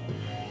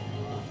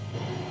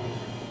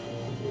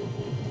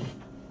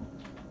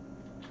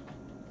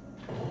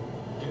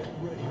 Get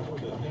ready for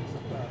the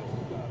next battle.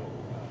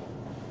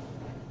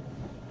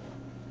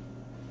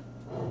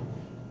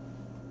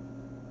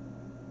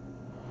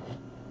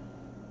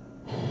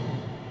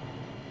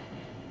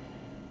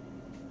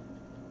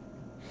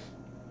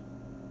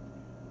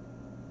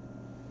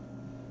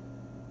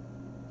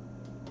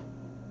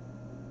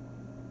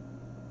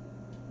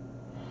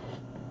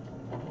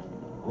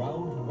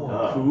 Round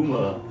one.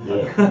 Kuma.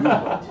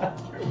 Yeah.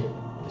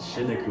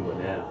 Shinakuma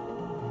now.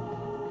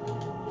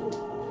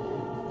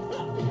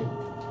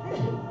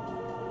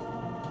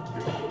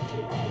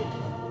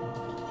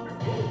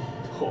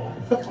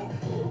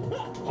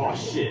 Oh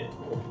shit.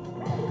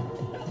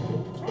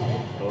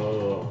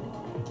 Oh.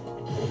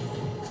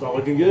 It's not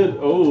looking good.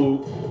 Oh.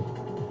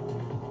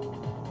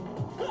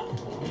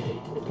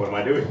 What am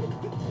I doing?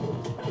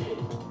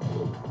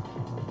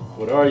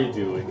 What are you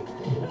doing?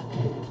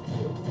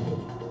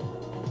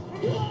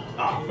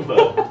 Ah,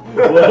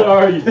 What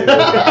are you doing?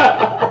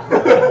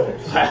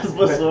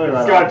 Plasma sword.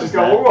 just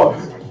got one more.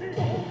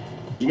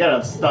 You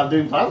gotta stop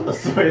doing plasma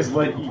swords.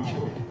 What?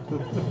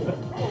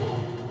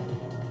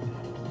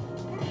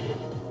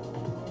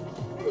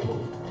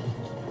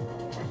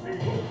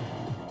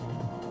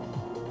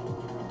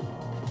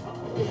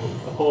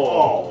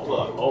 Oh,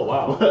 fuck. Oh,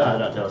 wow.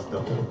 That was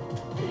dumb.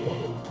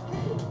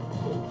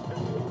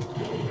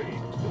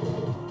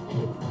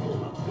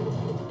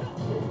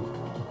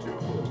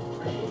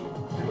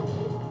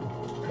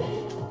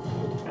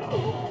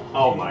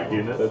 Oh my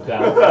goodness. The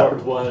down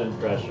forward one and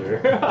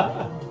pressure.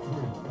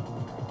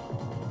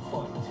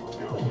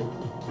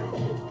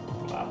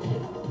 Wow.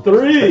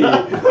 Three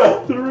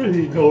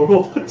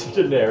normal to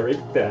generic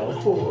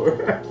down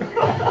 4.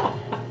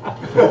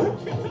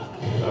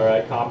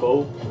 Alright,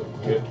 combo.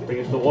 Good. Bring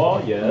it to the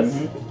wall,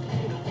 yes.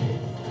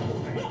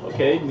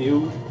 Okay,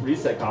 new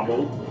reset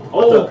combo.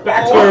 Oh,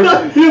 back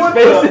turn! He's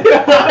facing.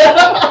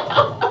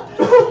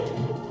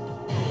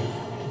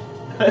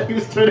 He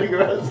was turning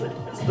around,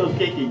 still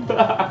kicking.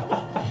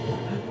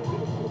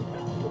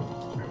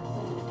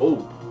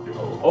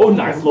 Oh,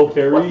 nice low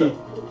parry.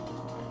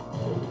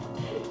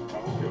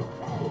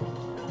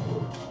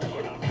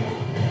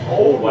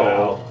 Oh,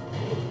 wow.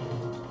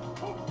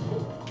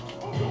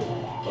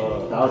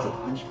 That was a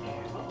punch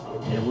man.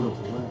 And it would have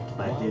won if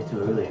I did too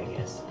early, I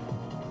guess.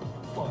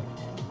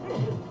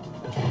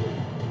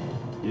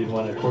 You didn't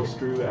want to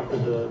corkscrew after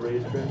the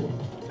raise grab?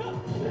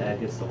 Yeah,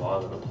 against the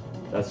wall though.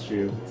 That's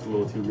true. It's a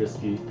little too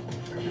risky.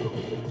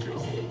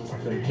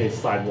 In case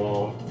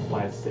sidewall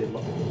might save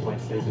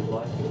his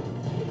life.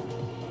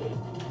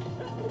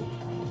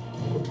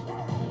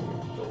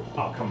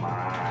 Oh, come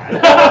on.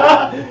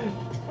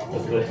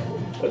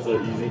 That's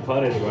an easy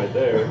punish right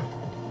there.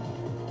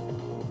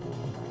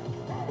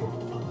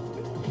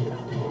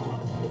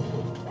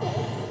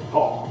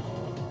 Oh.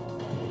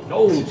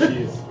 No,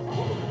 jeez.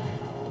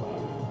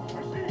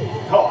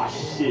 Oh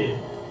shit.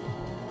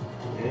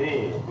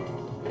 Hey.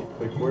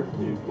 Quick work,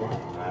 dude.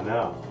 I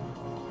know.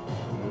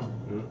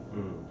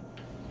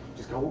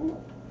 Just got warm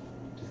up.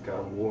 Just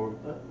got warm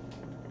up.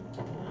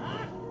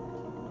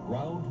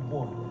 Round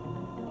 1.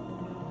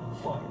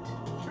 Fight.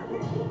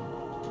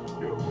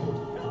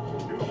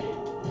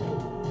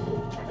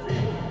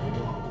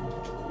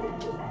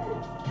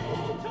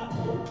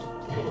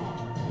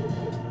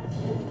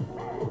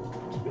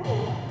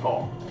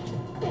 Oh.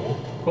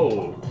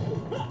 Oh.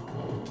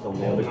 Don't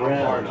nail the Not far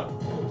ground. enough.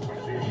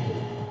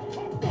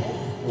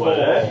 What?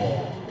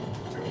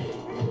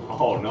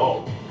 Oh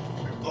no.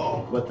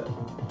 Oh. What the?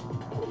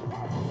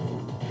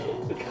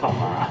 Come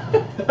on.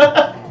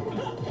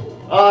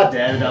 Oh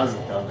damn, that was the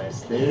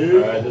dumbest,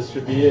 dude. Alright, this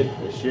should be it.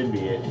 This should be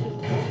it.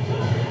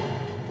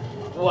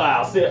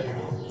 Wow, sit.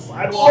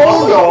 Sidewall.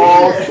 Oh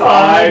no,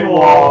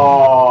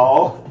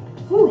 sidewall.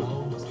 Whew.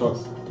 It's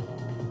close.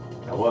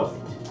 That was.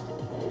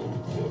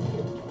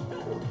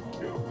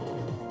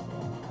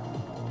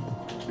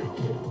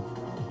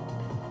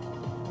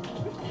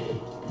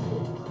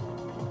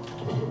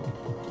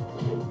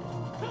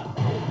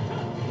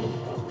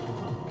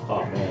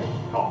 Oh man.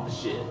 Oh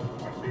shit.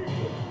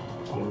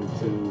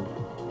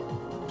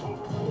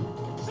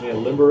 Just need to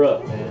limber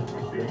up, man.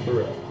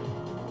 Limber up.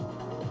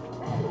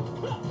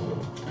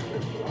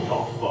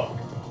 Oh fuck.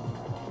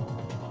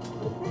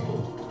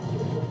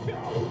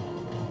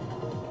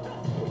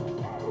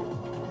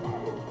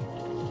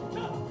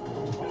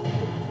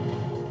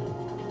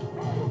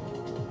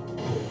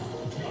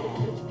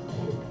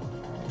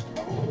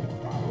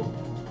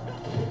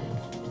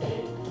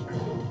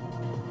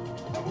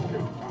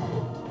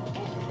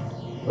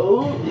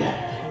 Oh yeah.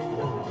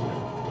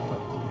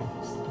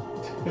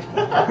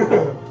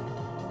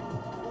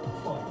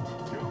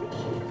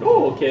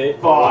 Oh, okay.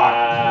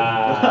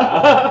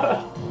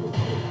 Wow.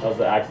 That was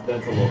an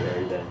accidental low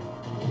parry then.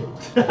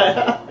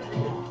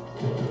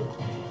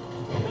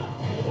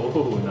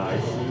 Oh,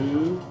 nice.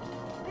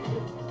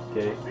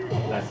 Okay,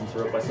 nice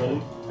interrupt by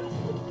Sunny.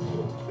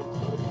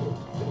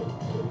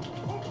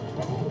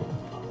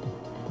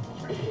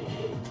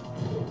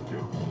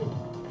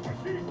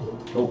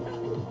 Oh.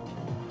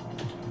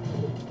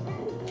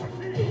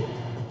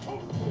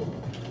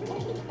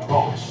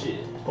 Oh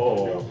shit.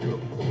 Oh.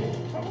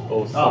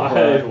 Oh,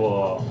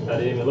 sidewall. That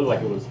didn't even look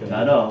like it was gonna.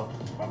 I know.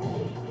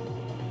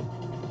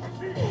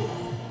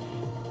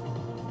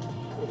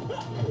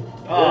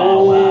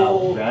 Oh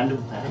wow.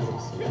 Random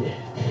passes.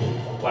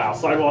 Wow,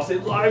 sidewall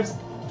saves lives.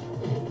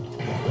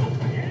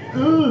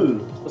 Ooh.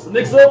 What's the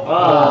mix up?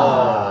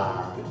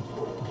 Ah.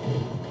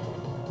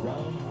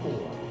 Round 4.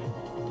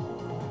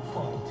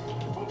 Fight.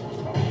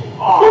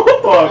 Oh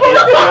fuck.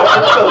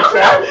 It's so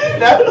trapped.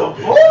 That's the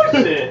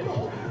bullshit.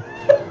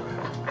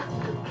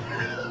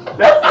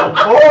 That's some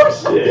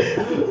bullshit.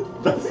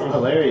 That's some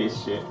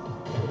hilarious shit.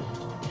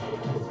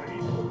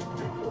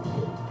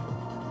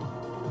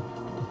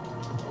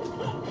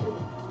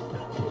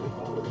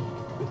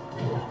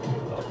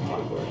 Oh, come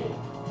on, boy.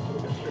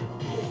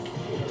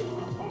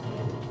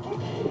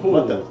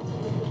 What the?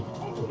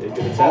 Okay,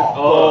 good attack.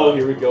 Oh,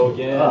 here we go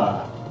again.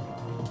 Ah.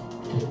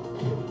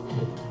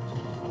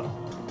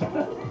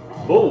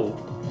 Oh.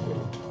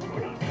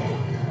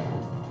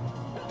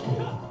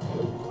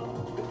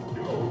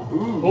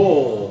 Ooh.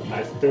 Oh,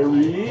 nice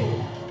parry.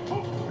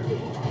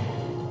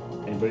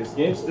 Anybody's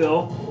game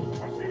still.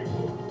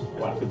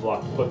 Wow, good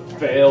block. But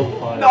failed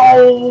punish.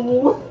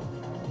 No!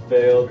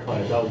 Failed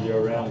punish. That was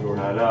your round,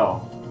 Gordon. I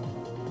know.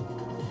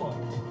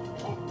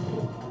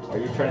 Are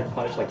you trying to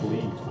punish like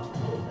Lee?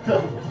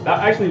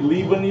 Actually,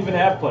 Lee wouldn't even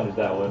have punished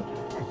that one.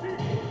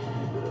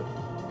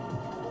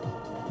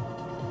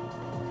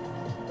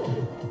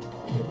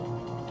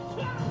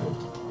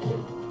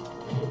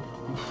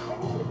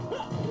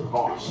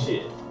 Oh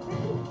shit.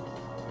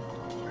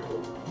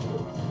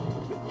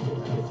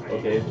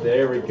 Okay,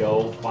 there we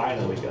go.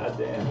 Finally,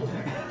 goddamn.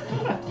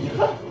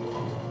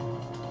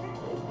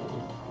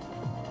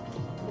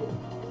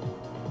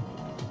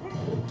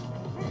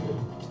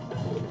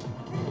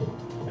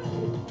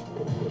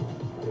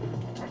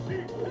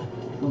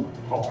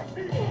 Oh.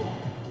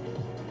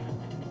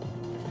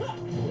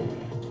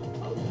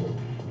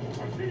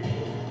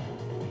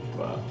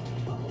 Wow.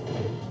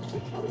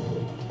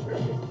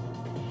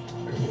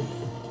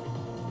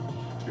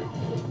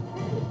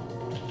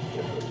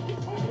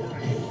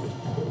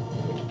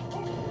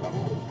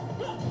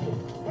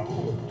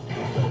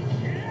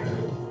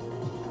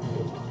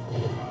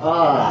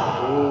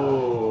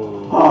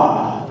 Ooh.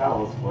 Ah, that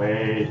was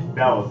way.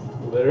 That was.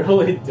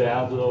 Literally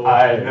down to the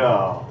I wire.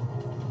 know.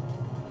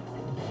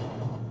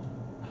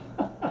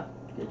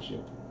 Good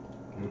shit.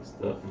 Good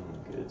stuff.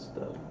 Good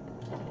stuff.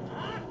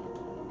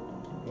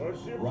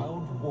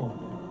 Round one.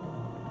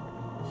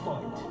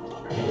 Fight.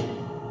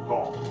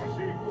 Oh.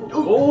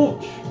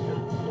 Ouch!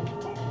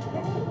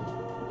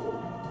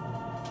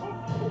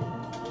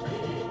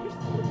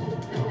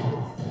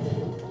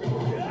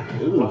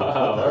 Ooh.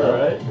 Wow,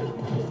 alright.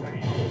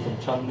 Some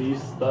Chun-Li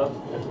stuff.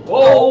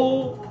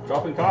 Whoa!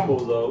 Dropping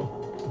combos though.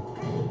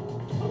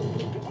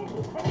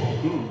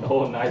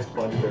 Oh, nice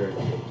punch there.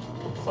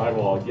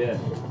 Sidewall again.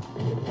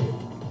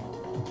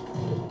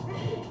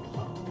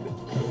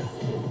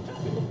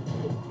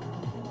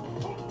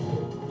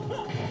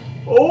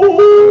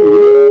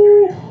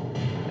 Oh!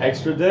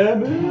 Extra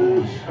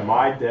damage. Am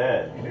I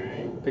dead?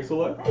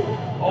 Pixel art?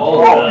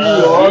 Oh,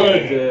 you are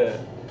shit. dead.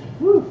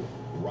 Woo.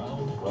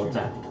 Round Well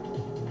done.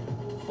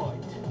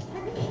 fight.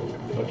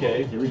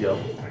 Okay. Here we go.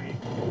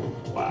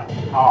 Wow.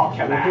 Oh,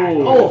 come on.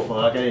 Ooh. Oh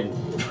fuck! I didn't.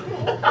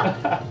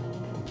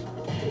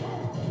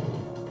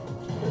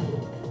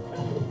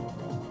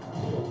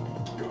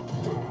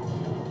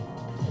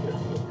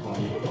 Come on.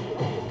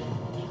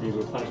 Be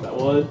able to punch that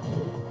one.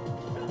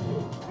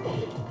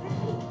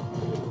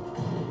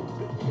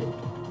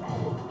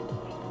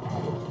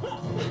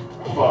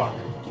 Fuck.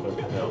 What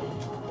the hell?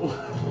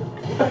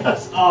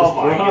 Oh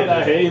my Throw out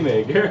that goodness.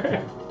 haymaker.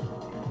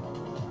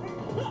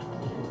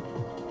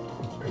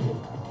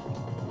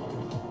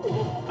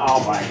 Oh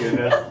my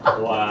goodness.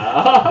 Wow.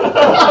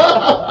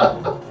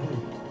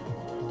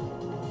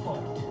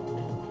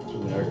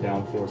 Our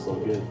down four so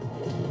good.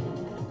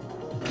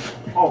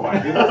 Oh my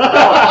goodness. That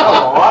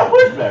was a lot of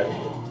pushback.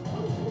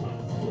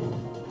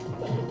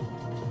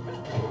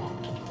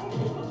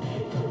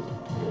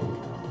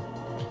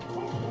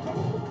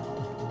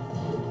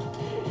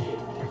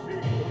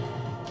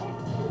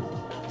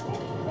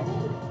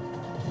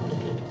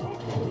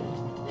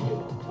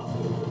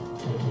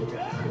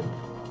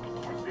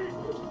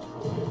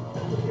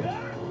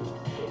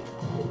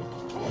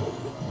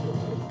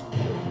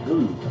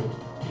 Ooh.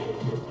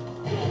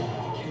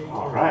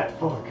 Alright,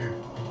 fuck.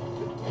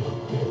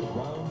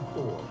 Round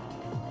four.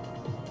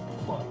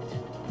 Fight.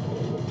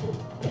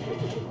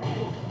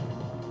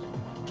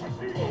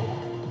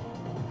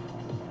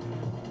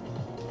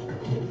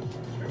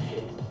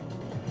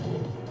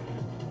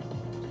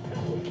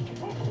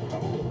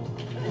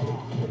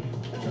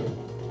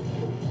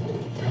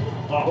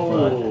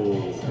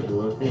 Oh. That's a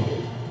little thing.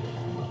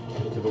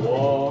 To the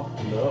wall.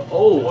 No.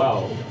 Oh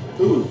wow.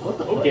 Ooh. What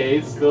the fuck? Okay,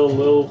 it's still a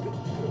little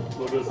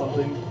bit of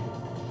something.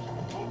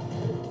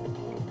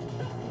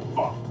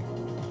 Fuck.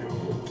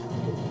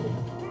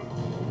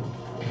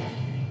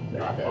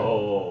 Not that.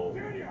 Oh.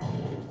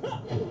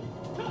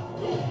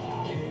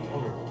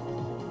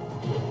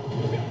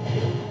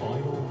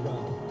 Final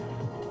round.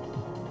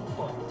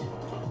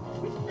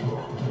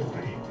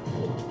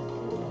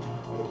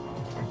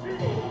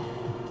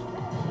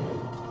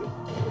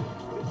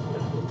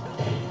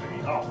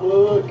 Oh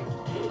fuck.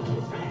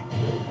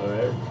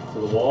 Alright. To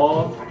the wall.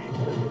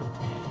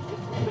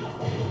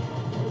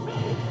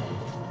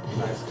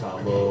 Nice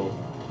combo.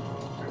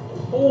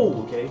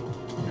 Oh, okay.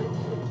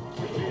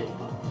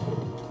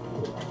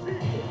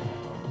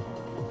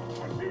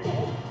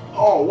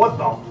 Oh, what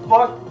the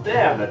fuck?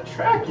 Damn, the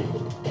tracking.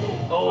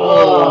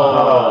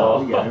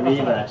 Oh, we gotta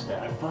rematch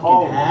that. I fucking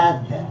Oh.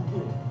 had that.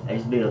 I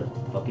just made a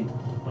fucking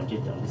bunch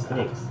of dumb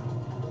mistakes.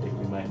 I think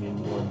we might need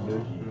more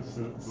emojis.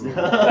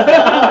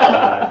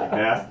 Ah, you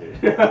bastard.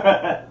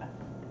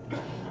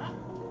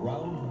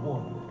 Round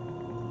one.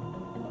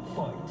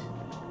 Fight.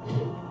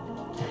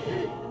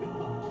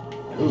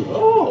 Ooh. Oh.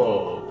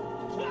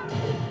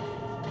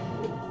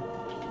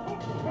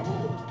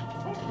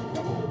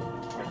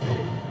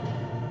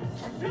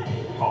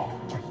 Oh.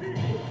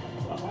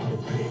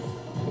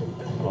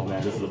 Oh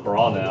man, this is a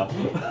brawl now.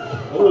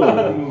 Ooh.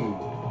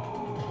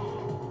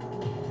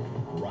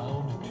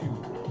 Round 2.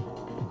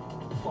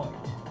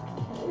 Fight.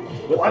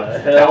 What the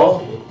That hell?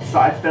 was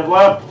sidestep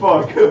left.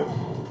 Fuck.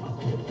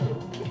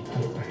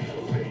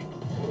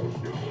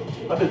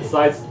 How did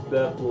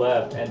sidestep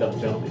left end up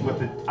jumping? With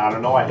the, I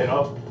don't know. I hit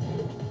up.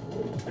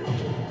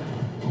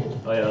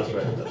 Oh yeah, that's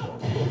right. That's right.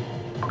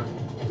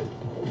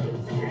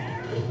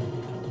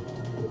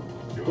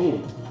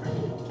 Ooh.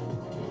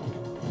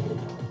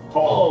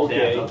 Oh,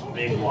 okay. damn, that's a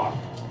big block.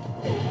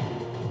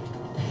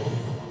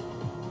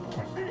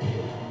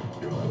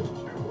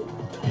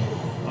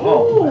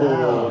 Oh,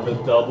 wow. the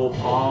double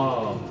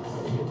palms.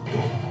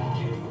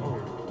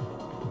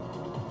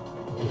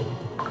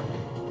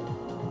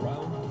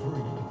 Round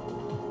 3.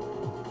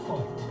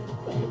 Fight.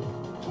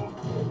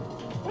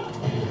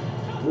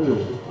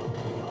 Ooh.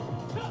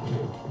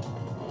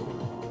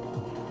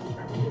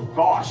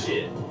 Oh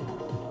shit.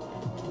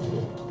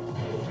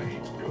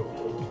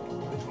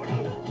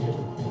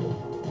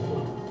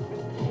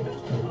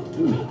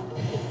 Ooh.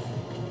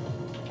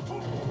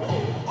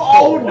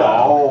 Oh wow.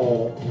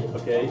 no.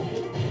 Okay.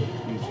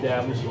 Huge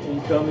damage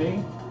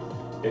incoming.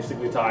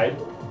 Basically tied.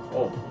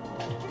 Oh.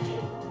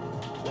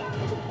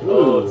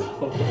 Ooh.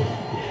 Oh,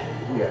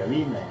 We got a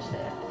rematch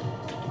there.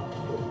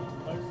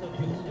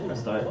 I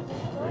started.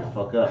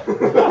 Fuck up.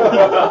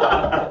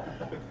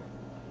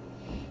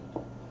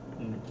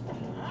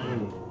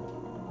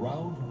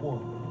 Round 1.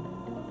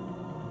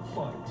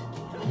 Fight.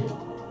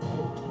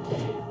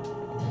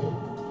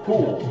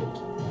 Cool.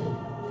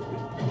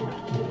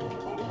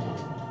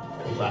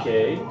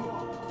 okay.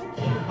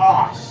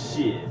 Ah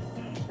shit.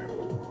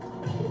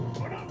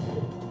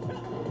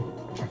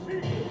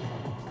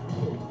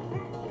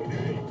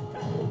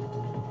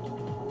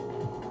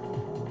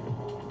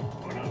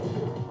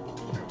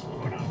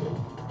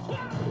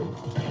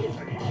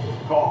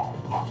 Oh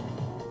fuck.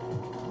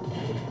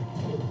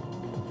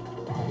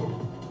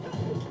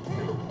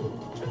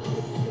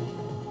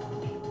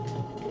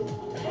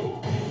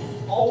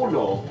 Oh no.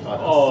 Oh,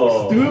 that's Oh.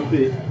 so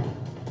stupid.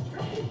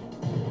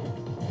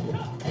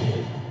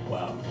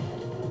 Wow.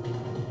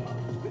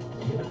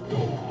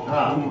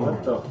 Ah,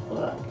 what the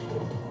fuck?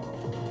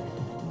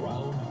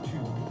 Round 2.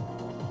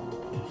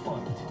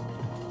 Fight.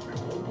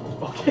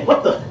 Okay. What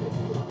the?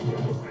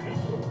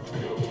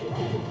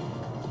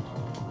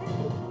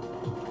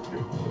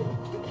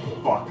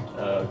 Fuck.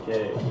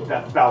 Okay.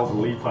 That was a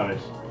lead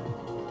punish.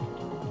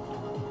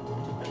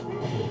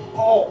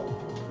 Oh.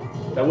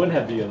 That wouldn't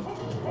have been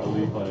a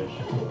lead punish.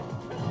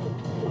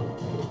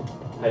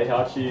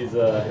 Heihachi's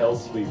Hell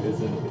Sweep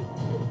isn't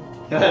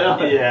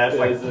Yeah, it's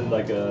like isn't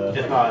like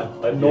it's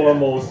not a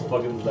normal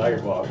fucking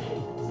Dagger block.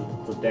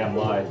 It's a damn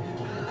lie.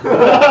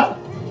 The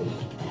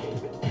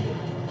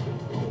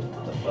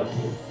fuck?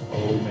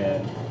 Oh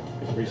man.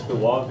 If reach the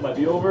wall, it might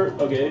be over.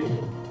 Okay.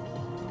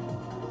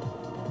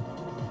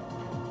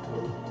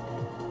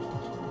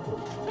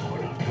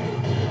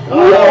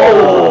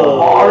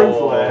 Oh, arm's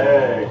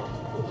leg.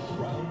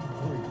 Round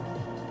 3.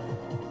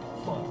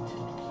 Fight.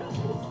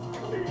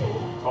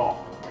 Oh.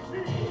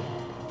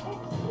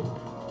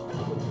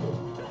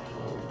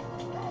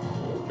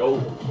 Go.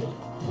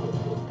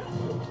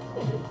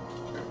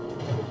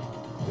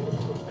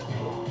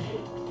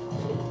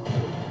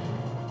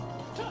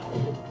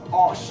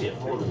 Oh shit,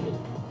 folded me.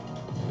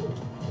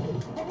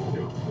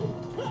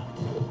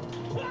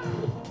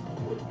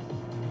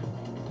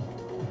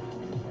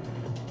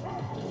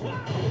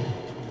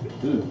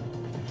 Ooh.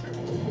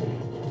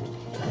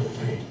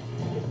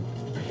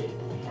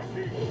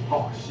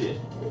 Oh shit.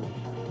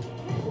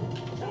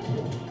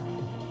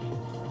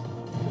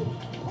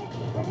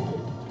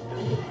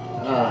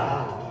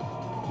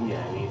 Ah. We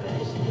got a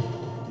rematch.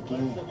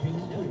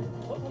 Again.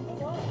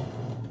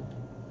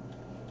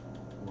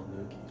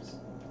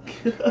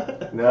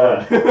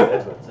 No.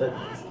 Edwards,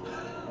 Edwards.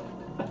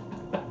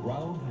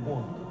 Round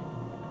 1.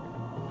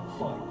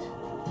 Fight.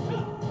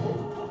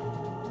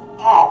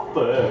 Oh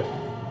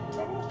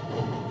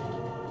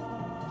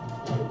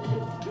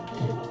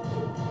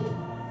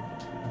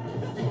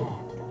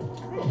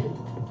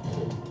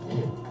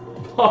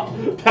fuck.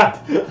 That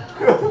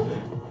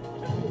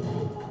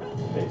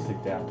basic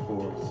down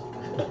force.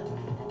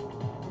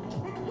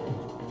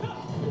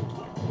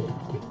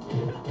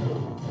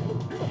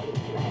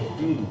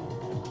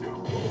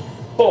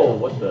 Oh,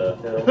 what the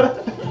hell?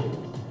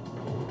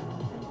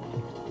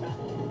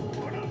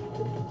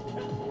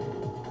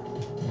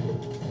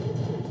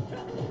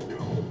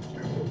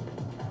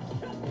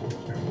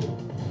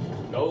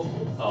 Nope.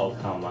 Oh,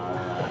 come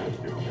on.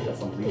 That's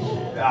some weak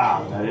shit.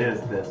 Ah, that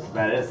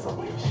is some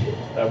weak shit.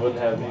 That wouldn't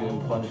have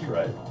even punched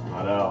right.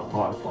 I know.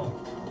 Fuck.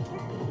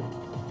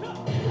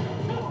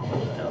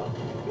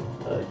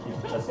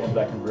 Keep testing out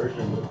that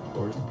conversion, of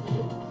course.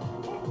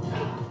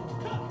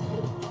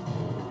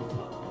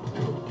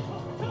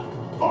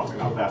 Fuck,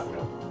 not fast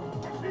enough.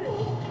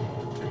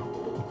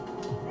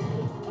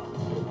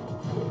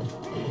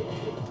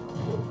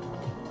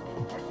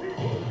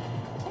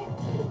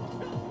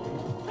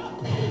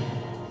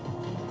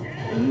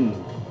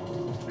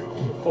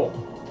 Oh.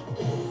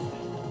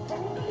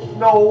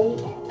 No.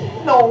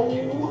 Round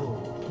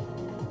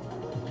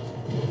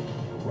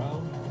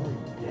 3.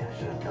 Yeah, I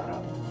should have got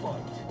up.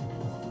 Fight.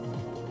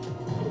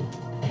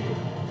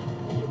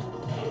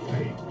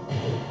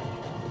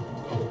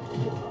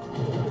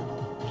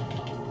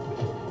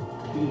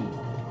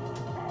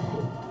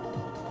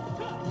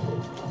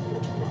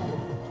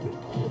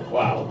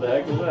 Wow, what the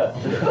heck is that?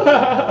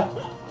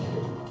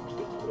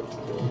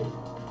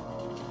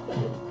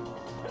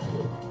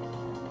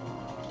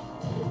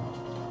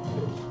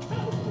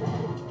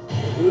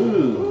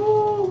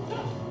 Ooh.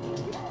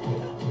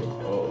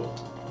 Oh.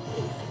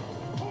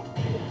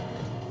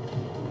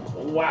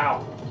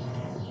 Wow.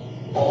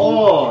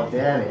 Oh,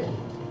 damn it.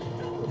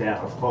 Damn,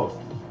 that was close.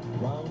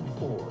 Round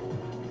 4.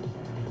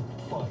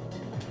 Fight.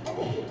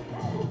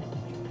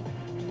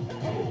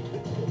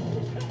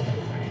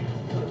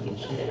 Fucking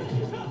shit.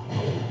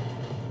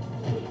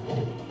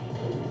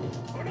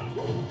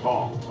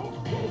 Oh.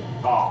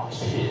 Oh,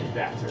 shit.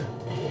 Back turn.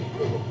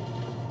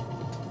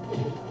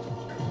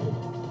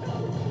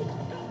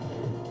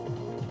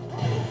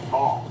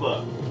 Oh,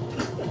 fuck.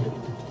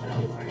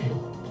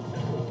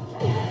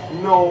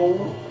 No.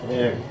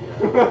 There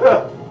we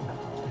go.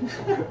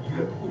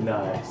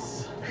 Nice.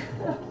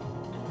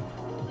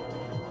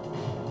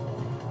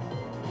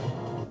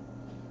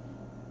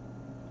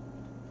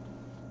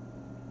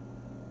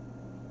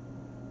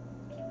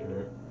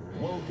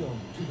 Welcome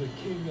to the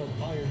King of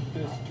Iron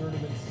Fist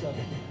Tournament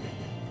 7.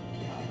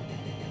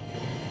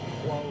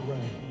 While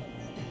Rang.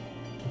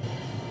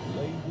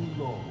 Lei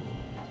Wulong.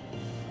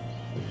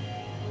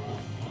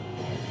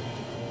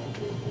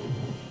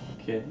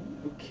 Okay,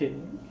 okay.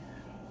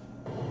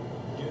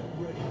 Get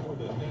ready for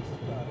the next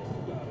battle.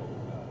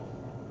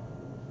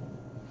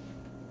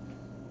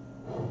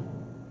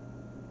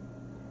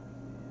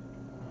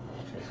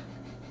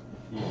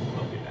 He's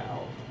looking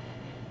out.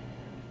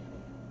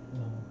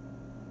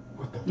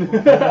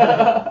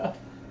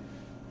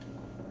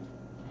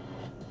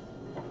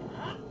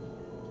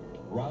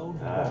 Round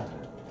 1.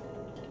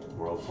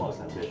 World's most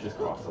ambitious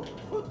crossover.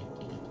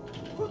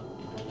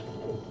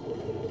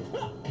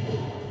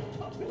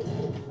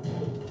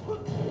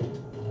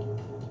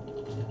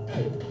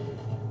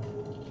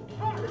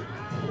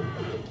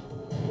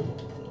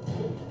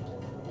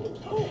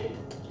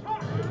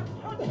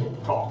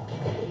 Oh.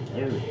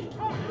 There we go.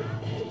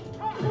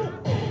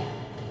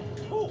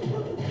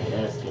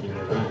 Yes, getting it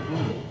right.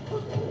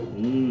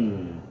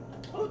 Mmm.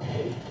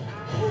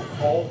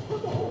 Oh.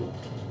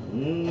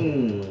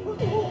 Mmm.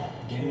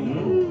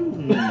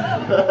 Mmm.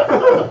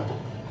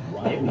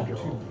 There we Round go, 2.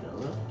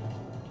 fella.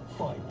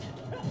 Fight.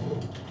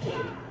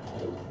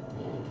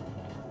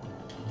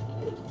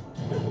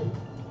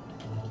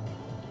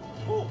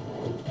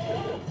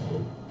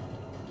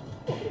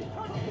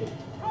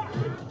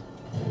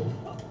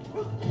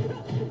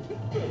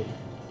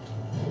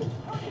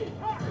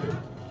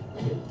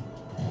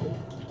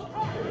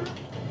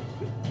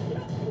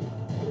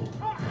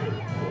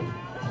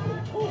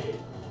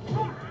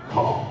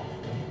 Oh.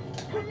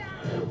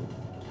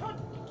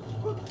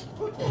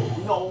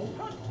 No.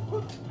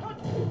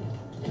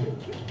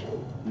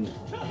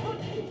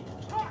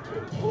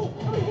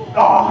 Oh,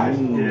 I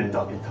did it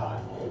duck in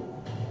time.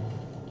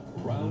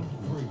 Round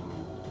 3.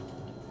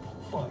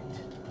 Fight.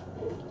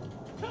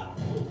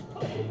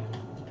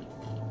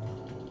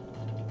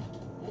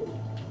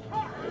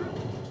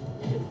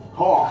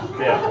 Oh,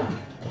 damn.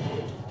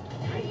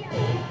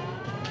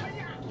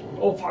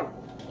 Oh fuck.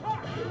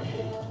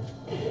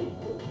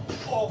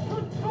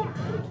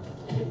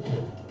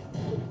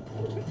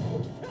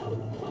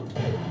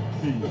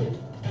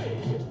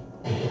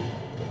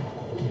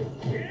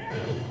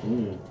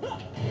 Mmm.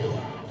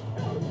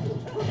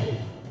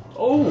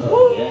 Oh.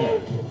 Yeah.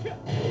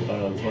 Oh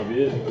no, this might be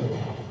it.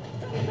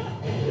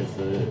 It's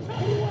it.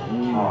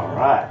 Mm. All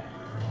right.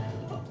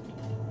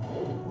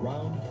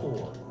 Round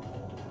 4.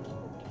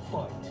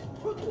 Fight.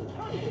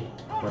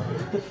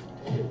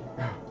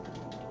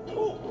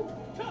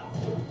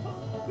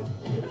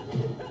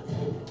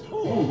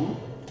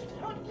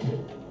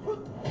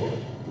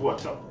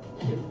 What's up?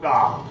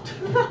 Ah.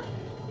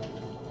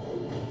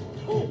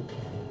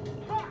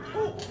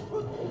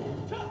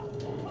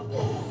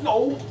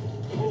 No.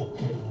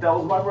 That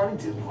was my running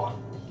too far.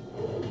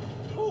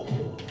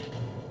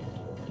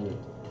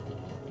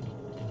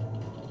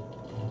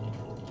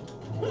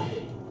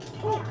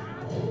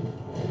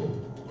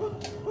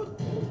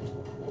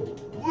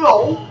 No.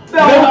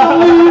 That was the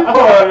lead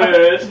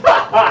punish.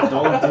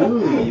 Don't do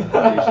lead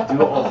punish. Do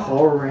a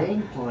whole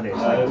rank punish I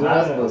like know.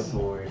 plasma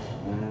sword.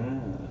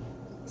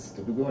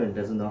 Stupid Gordon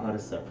doesn't know how to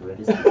separate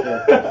his two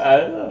characters.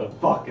 I know.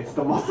 Fuck, it's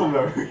the muscle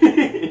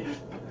memory.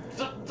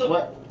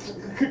 What?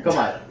 Come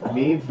on.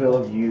 Me and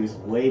Philip use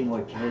way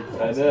more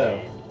characters. I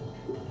know.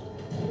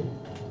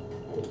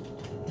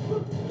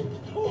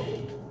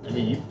 I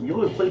mean, you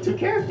only play 2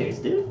 characters,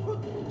 dude.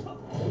 Look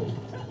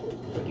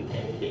at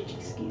that bitch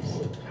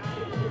excuse.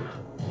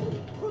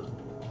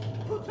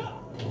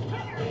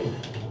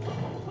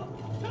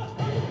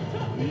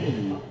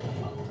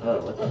 Oh,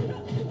 what the?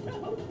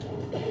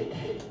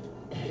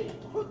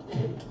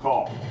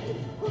 Call.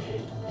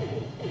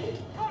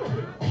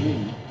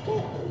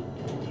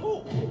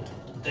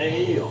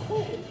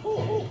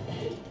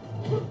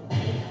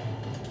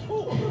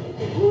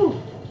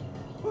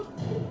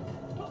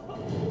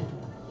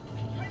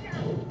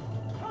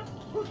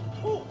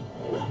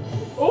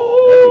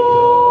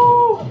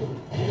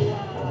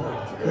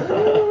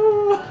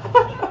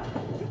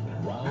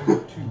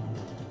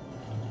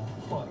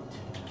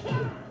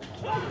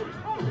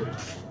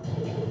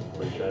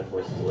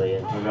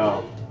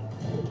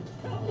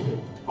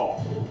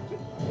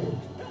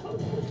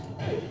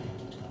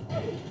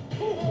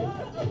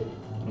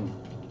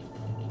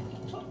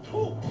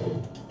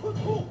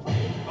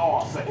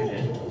 Oh, second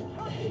hit.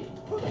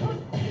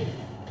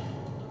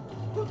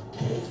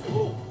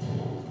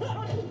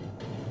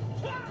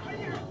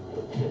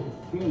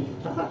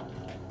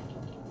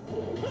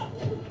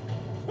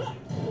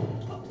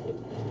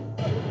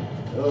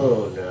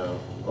 Oh no.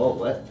 Oh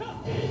what?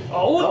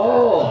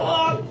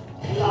 Oh!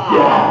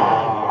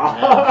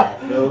 Yeah.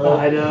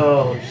 I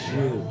know.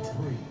 Shoot.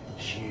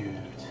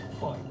 Shoot.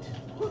 Fight.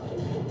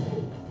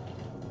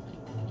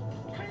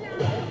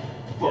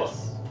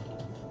 Yes.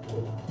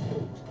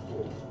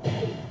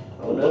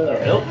 Oh What the no.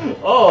 hell?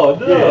 Oh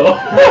no!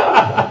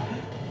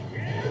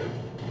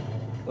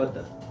 What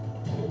the?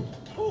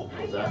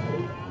 Was that a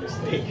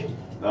mistake?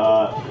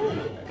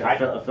 I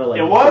felt like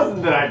it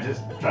wasn't that I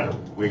just tried to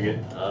wing it.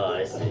 Oh,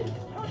 I see.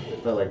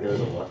 It felt like there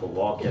was like a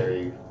wall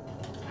carry.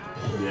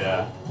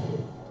 Yeah.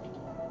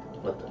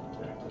 What the?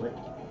 What?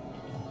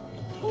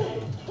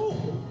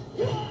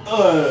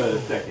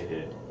 Second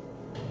hit.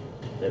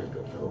 There we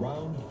go, Phil.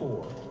 Round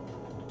 4.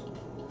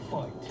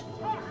 Fight.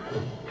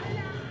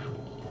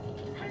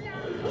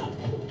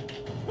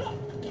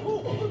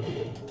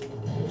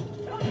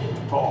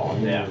 Oh,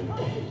 damn.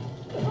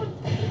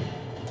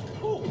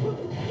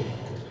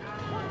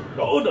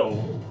 Oh no!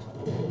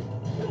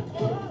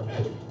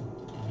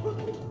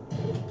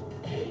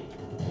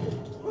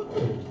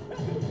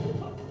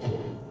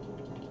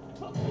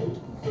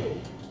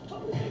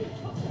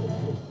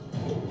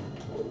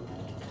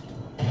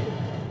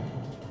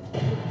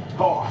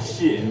 Oh,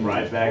 shit.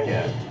 Right back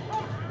at it.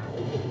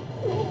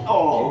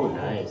 Oh, Oh,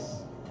 nice.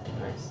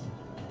 Nice.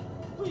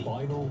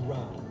 Final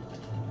round.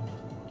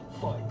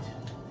 Fight.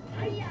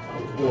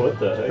 What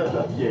the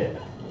heck? yeah.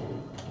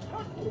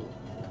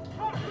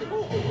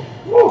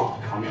 Oh,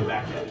 coming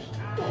back at it.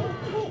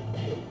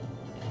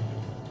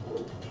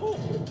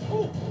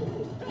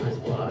 Nice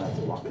block. That's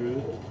Waku.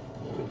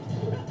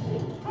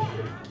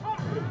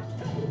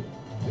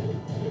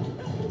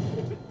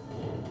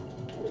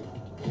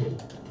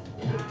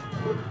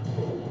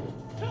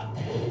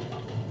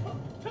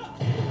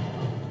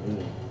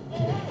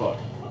 Fuck.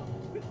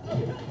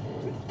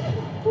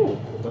 Ooh,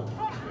 what the?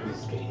 You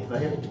just getting hit by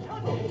him?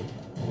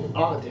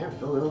 Oh, damn,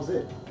 Phil, that was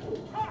it.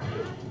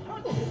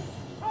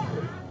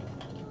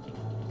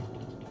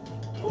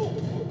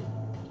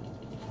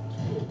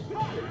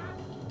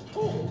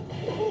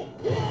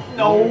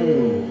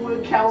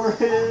 No, counter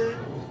hit.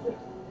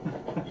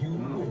 You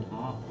win.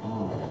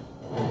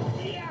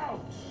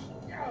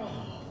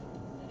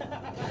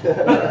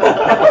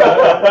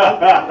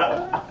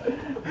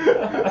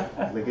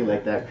 Looking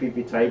like that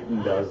creepy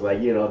Titan that was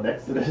like, you know,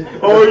 next to the.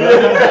 Oh,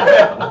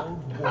 yeah.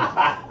 Round 1.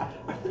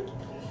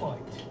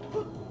 Fight.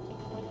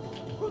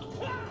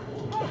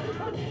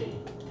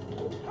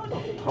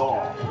 Oh.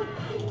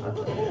 What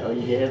the hell,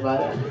 you get hit by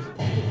that?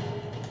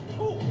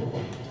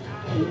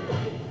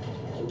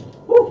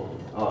 Woo!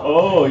 Oh.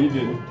 Oh, you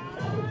didn't.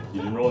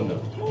 You didn't roll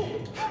enough.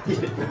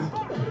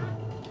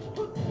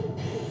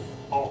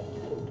 Oh.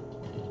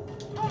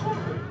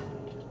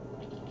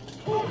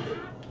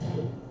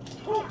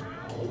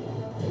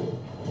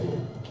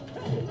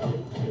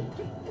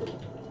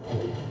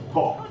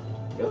 Oh.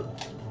 Yep.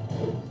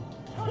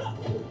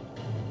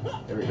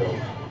 There we go.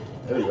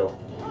 There we go.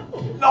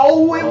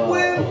 No, it Oh.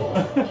 went.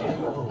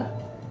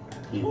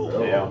 You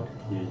rolled. Yeah,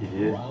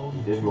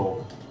 he did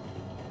roll.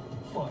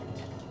 Fight.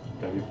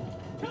 Gotta be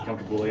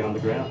comfortable laying on the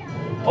ground.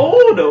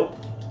 Oh no!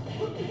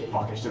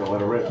 Fuck, I should have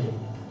let her rip.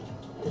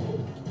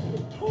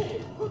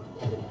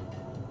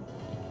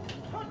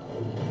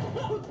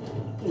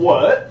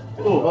 What?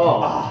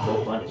 Oh,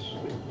 don't punish.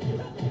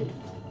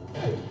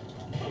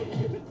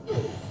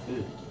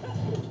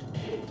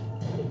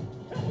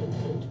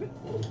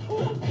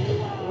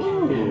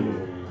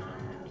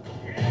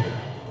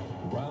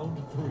 Round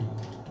 3.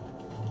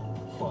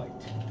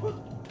 Fight.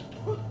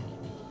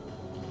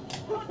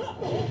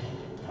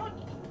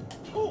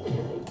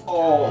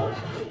 Oh.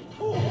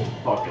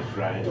 Fucking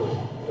right.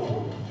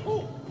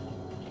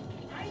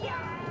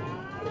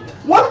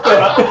 What the?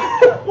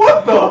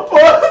 What the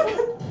fuck?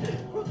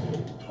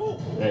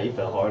 Yeah, he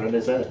fell hard on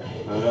his head.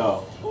 I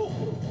know. Ooh,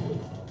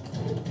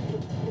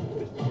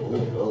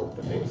 Phil,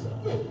 the mix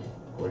up.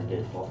 Or he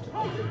did fall to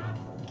him.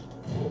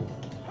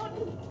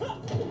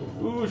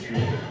 Ooh,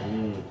 shoot.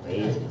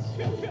 Lasers.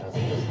 That's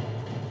nice.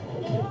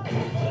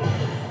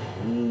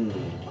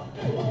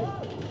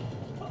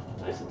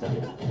 Nice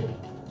attempt.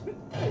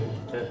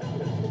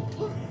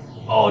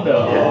 Oh no!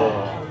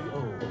 Yeah.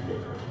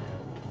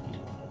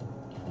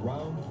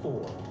 Round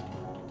 4.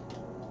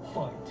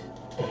 Fight.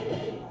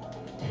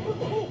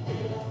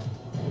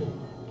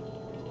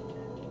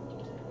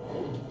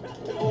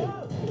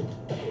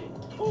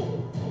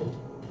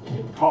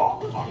 Oh,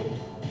 fuck.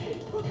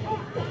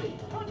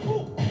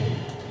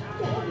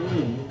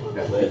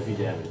 That's lazy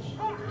damage.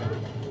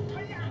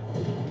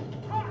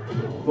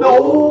 No!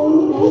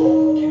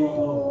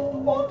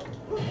 Fuck.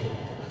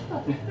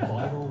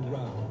 Final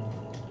round.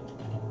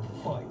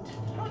 Fight.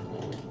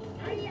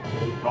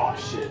 Oh,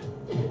 shit.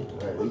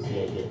 Or at least he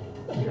didn't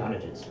get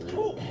counted hits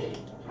through.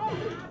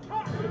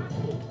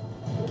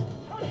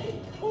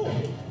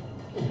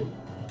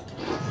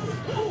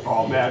 Oh,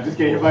 Oh man, I'm just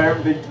getting hit by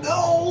everything.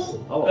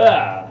 No! Oh.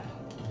 Ah.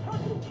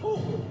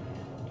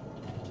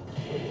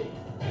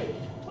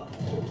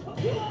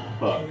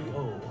 Fuck.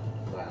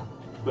 Wow.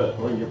 But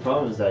Well, your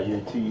problem is that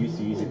you're too used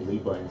to using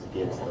lead buttons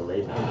against the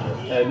label.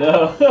 I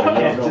know. I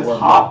can't know just what-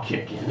 hop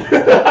kick it.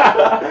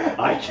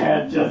 I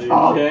can't just You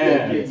hop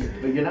can. kick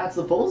it. But you're not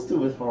supposed to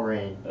with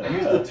Moraine.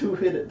 Use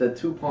the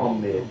two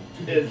palm mid.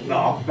 It's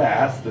not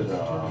fast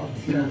enough.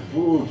 You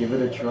fool, give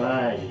it a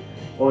try.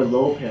 Or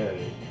low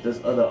parry.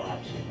 There's other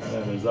options. And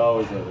then there's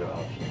always other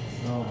options.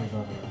 Oh my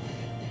god.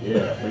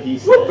 Yeah, but he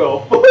said. What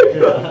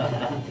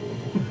the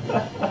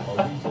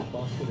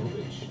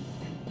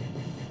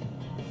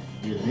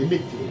You're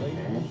limited,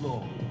 man.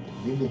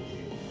 Limited.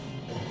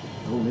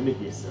 Don't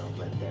limit yourself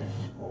like that,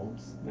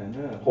 Holmes. I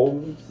know.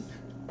 Holmes.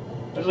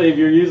 Actually, if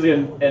you're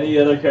using any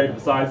other character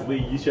besides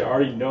Lee, you should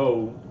already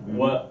know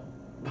what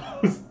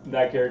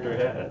that character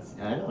has.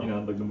 I know. You know,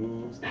 like the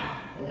moves.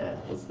 Yeah.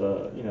 What's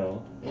the, you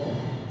know. Yeah.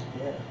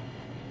 Yeah.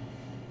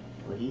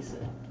 What he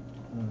said.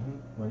 Mm-hmm.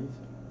 What is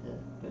it?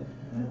 Yeah.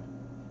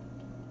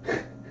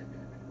 Yeah.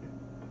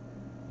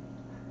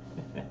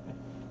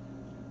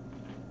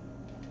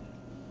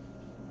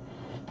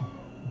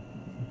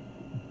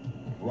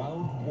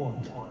 Round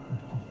one.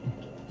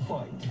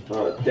 Fight.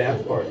 Not a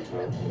dance party,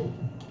 man.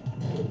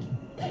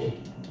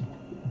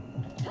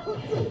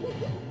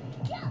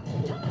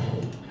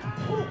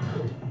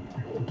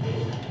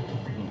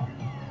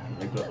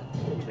 Like the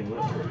thing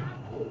with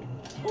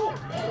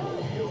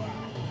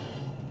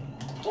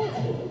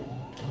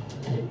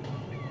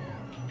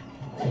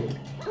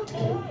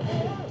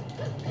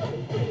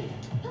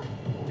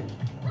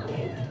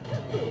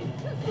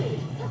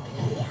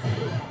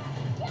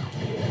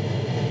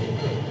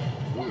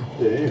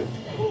Damn.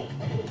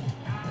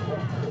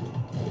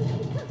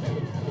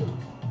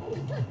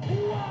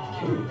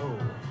 KO.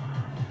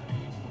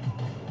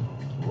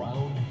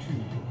 Round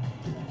two.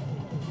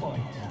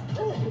 Fight.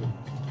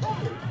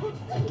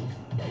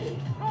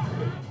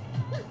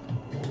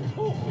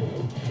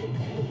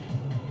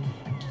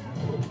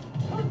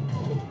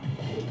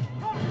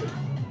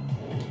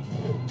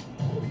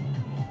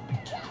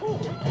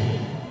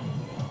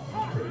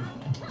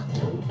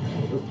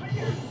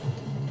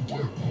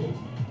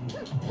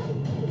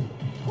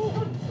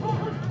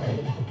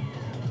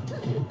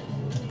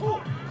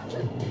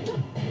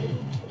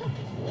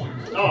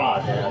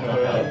 Oh, damn. I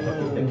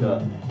fucking picked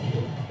up.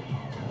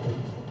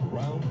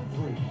 Round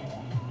three.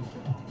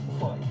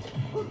 Fight.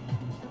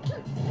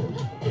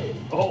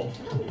 Oh!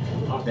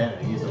 Oh, damn. I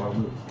used the wrong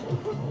move.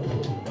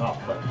 Oh,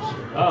 fuck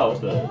shit. Oh,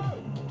 what the?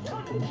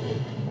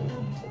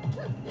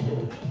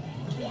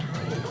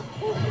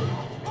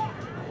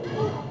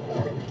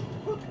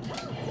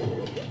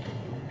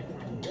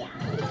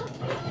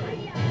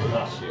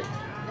 Oh, shit.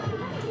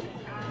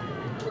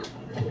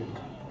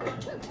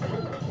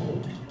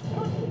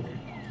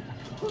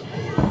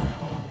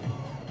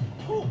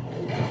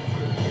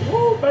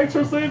 Oh, thanks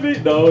for saving me!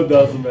 No, it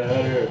doesn't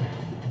matter.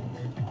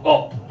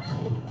 Oh!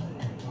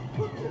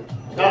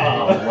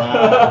 Oh,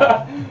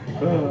 wow.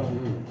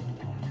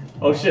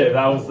 Oh shit, if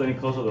that was any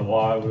closer to the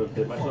wall, I would have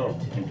hit myself.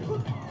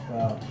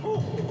 Wow.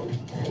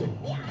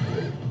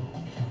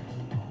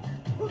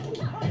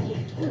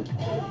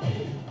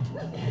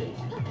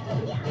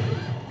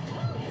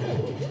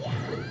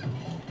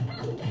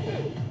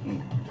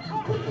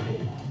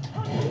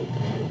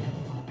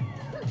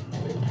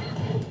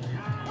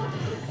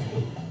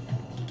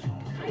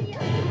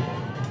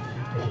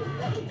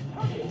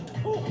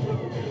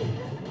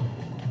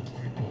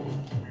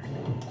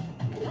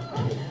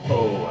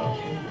 Oh wow.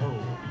 KO.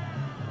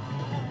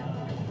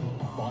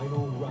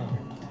 Final round.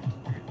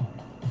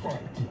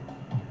 Fight.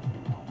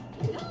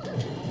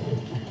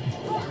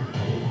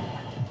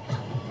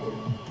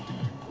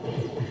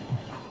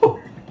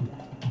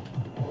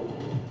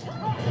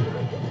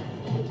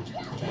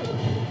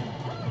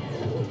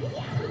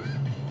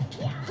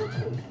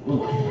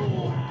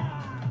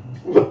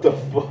 What the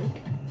fuck?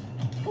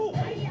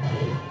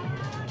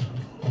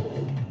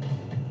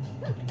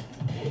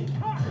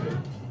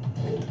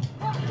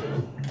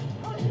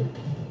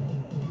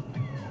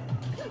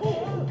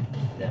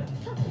 Damn.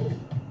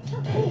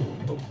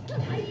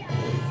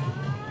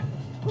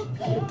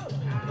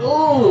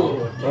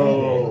 Oh!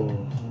 Oh.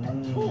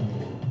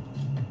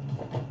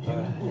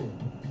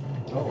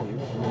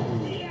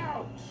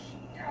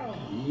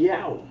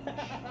 Yow.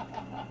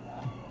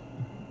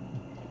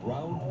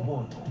 Round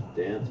one.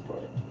 Dance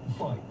party.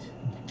 Fight.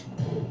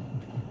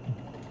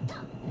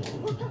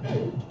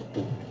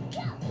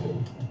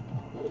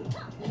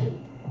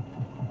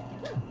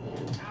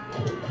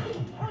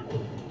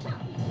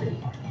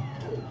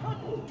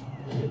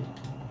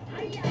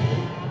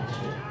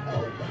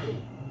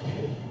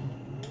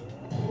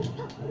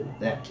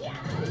 Damn.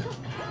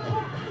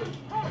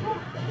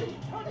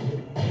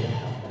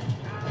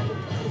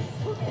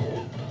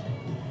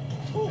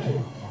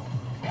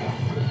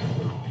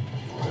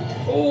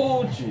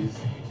 Oh jeez.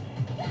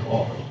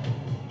 Oh.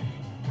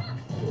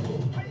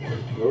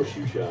 No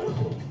shoe shot.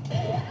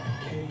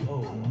 KO.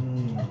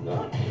 No.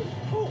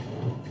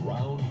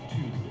 Round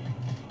two.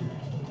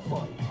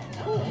 Fight.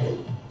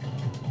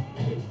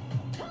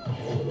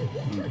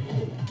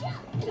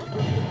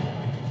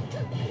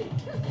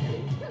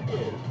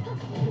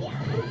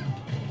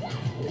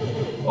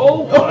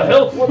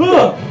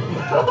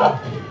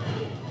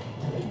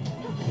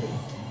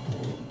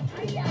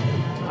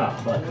 Ah,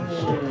 fucking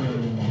shit.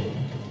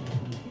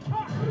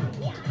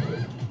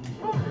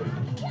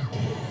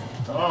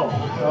 Oh.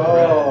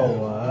 Oh,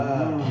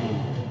 wow.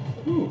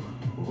 Ooh.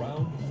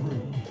 Round 3.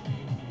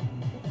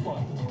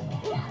 Fight.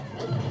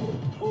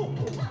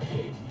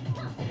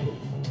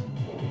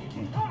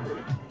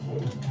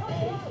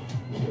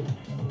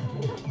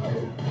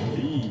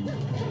 Eee.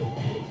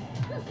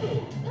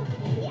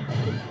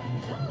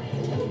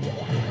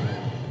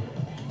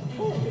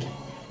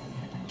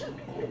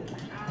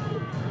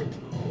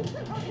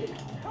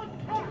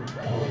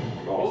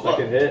 Oh,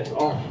 second hit.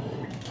 Oh.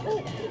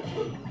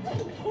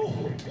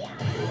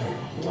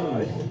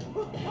 Nice.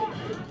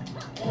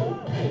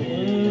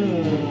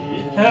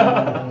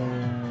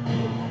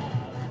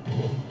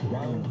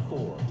 Round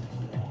 4.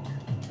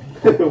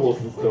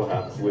 Wilson's still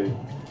half asleep.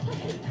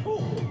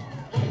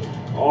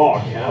 Oh,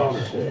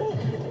 counter.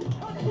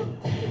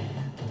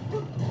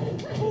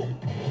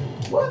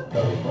 What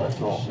the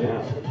fuck? Oh,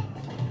 man.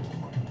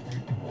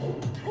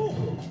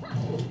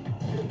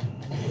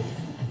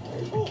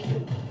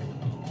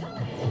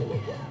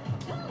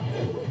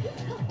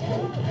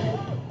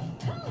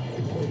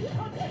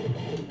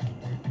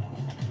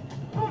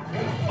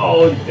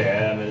 Oh,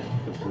 damn it.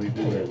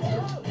 Completely missed.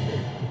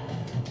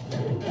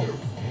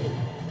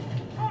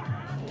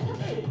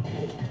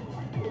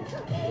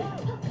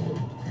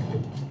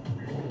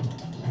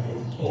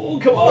 Oh,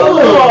 come on!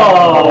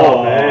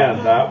 Oh,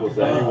 man. That was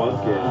anyone's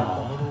game.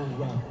 Final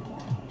round.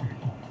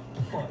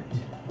 Fight.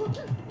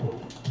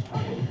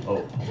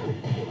 Oh.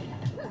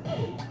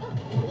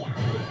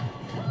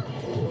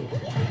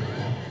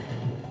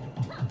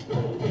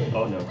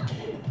 Oh, no.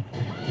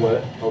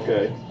 What?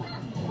 Okay.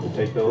 We'll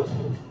take those.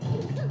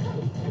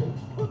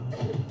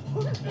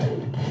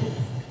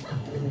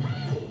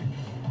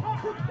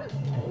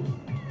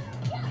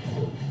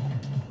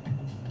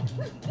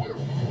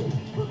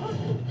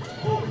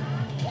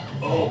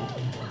 Oh.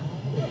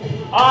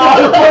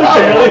 Ah,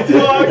 barely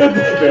touched it.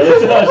 Barely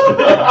touched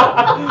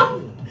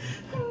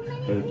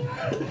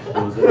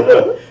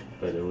it.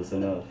 But it was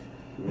enough.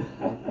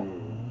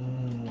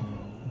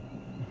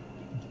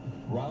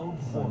 Round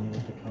Sonny 1.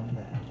 with the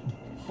comeback.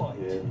 Fight.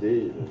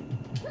 Indeed.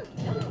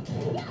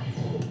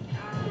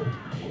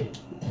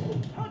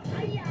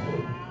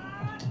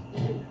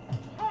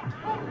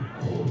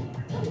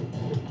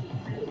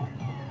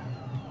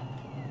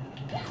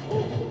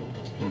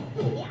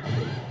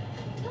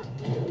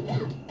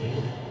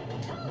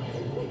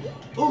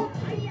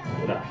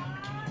 Nah.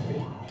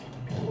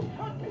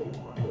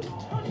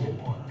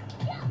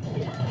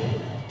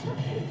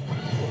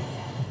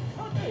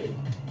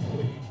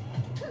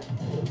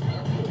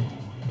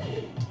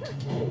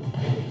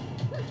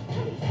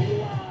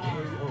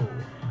 KO.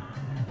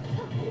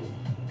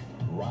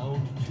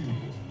 Round 2.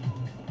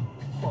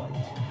 Fight.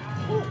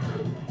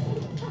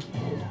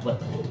 What?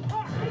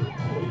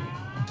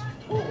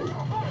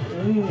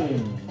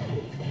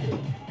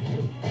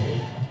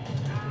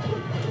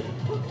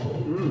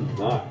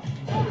 Nice.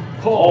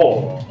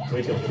 Oh,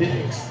 wake up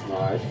pigs.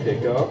 Nice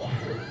pickup.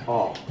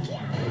 Oh.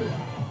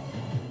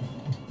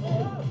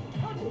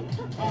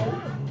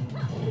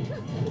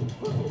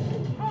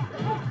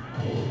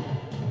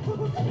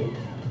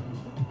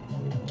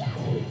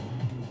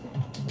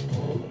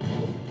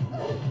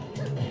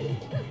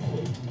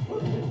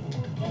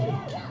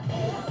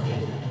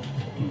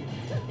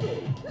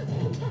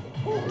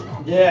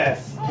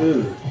 Yes.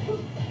 Ooh.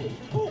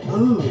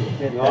 Ooh.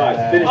 Get Nice.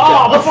 that. Finish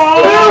Oh, that.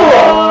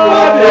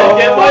 I didn't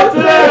get my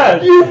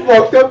turn. You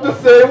fucked up the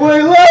same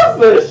way last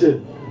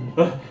session.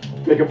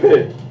 Pick a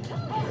pin.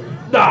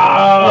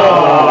 Ah,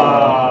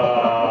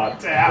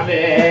 damn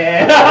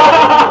it.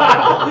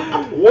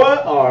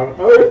 What on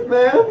earth,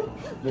 man?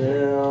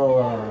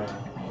 Still,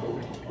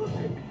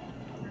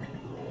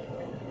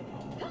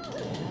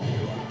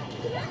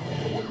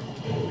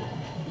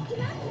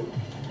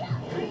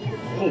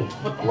 Oh,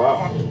 what the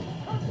Wow.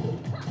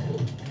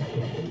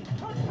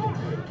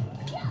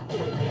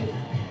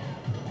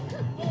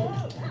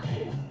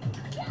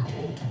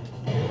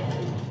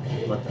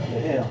 What the?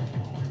 hell.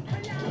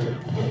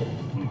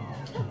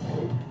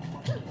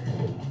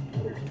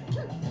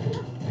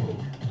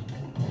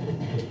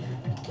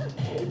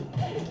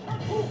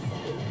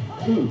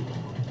 Ooh.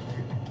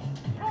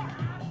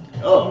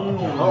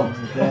 Oh.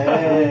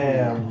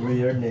 Damn,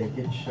 rear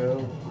naked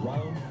show.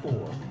 Round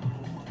 4.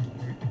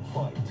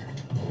 Fight.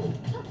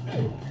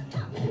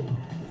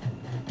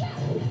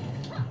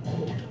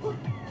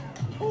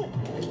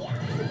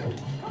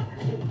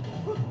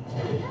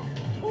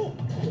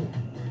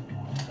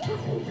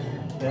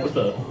 What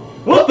the?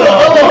 What the?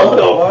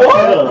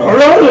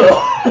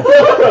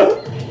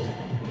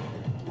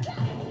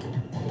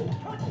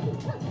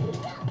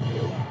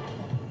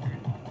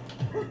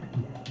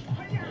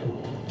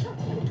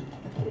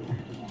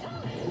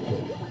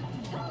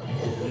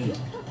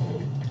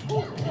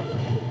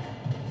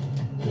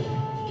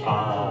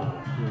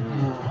 Ah,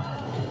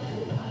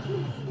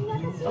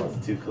 that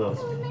was too close.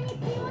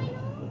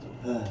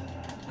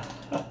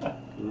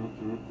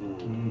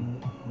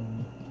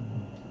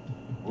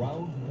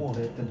 Round 1.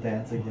 Let the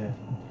dance again.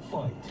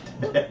 Fight.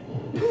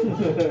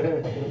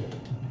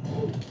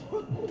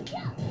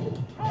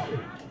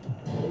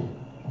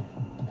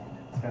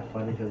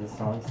 because the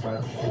song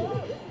starts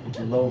with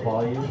low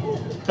volume.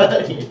 Yeah. So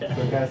it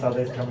kind of sounds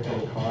like it's coming from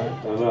the car.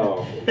 I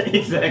know.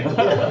 Exactly.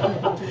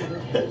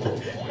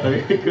 I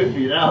mean, it could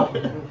be now.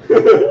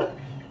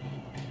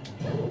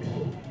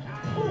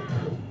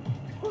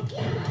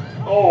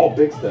 Oh,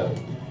 big step.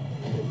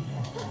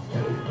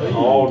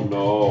 Oh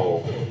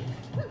no.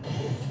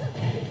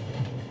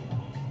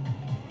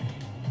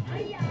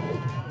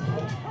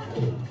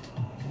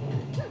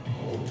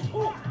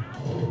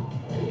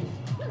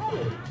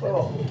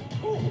 Oh.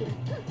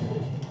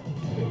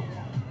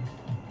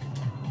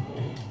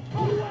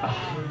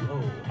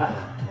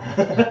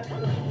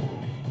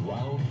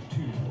 Round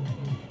 2.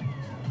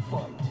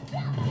 Fight.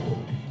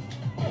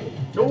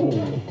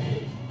 Oh.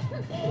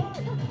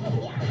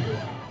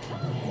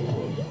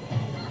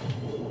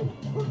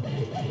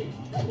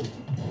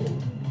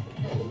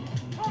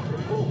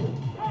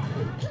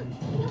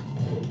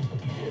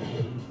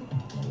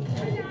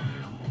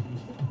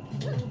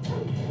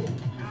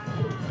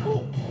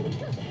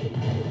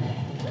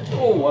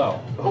 Oh wow.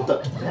 What the?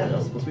 Yeah, that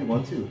was supposed to be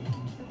 1-2.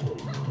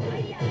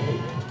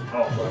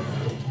 Oh fuck.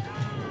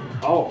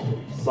 Oh,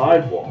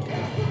 sidewalk.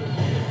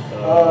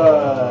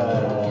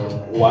 Uh,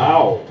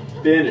 Wow.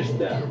 Finish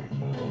that.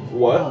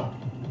 What?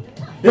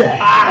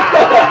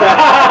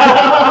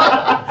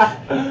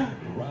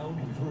 Round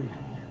 3.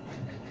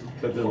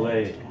 The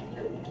delay.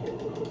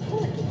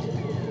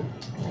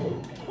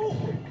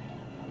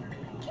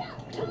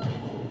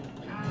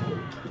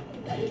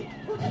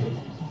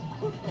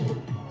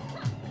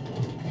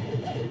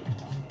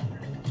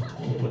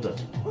 What the?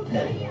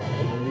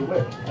 really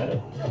whip. I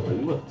don't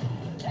really look.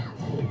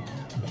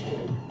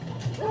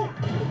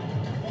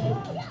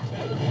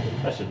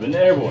 I should have been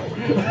airborne.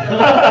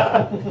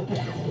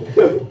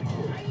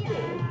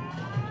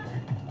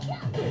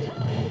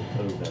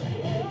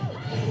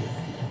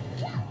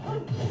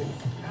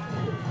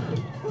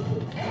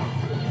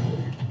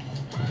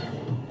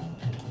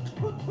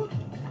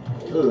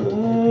 Oh,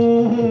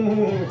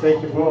 no.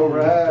 Take you for a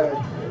ride.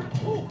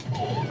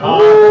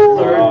 Oh,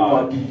 third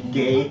fucking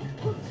gay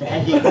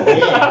faggot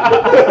gay.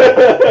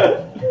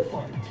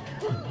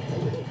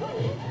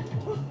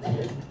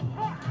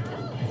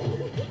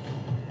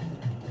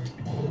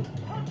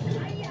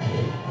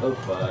 Oh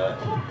fuck.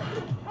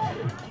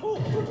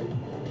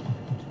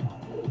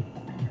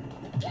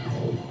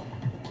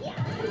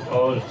 Oh,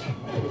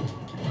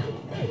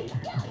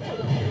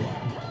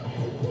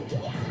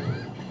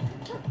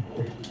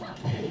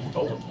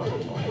 oh, it's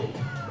fucking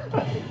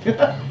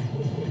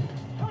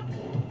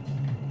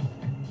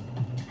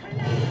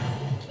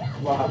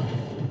Wow.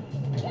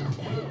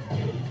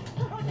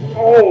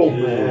 Oh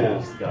man.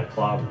 man. Just got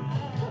clobbered.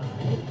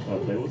 Oh,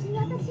 they was.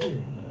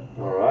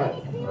 Alright.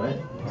 Alright.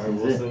 Alright,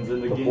 Wilson's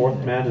in the The game.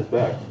 fourth man is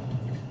back.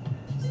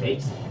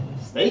 Stakes.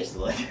 Stakes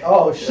like.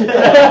 Oh shit.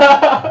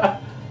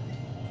 Back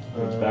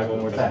one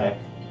more tag. time.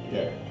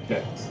 Yeah.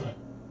 Okay.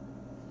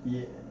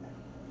 Yeah.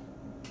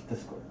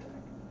 Discord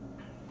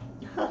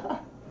tag.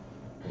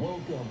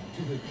 Welcome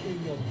to the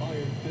King of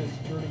Iron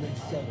Fist Tournament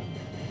 7.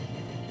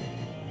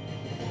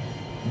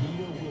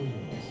 Nina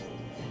Williams.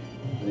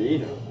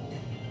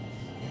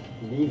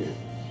 Nina.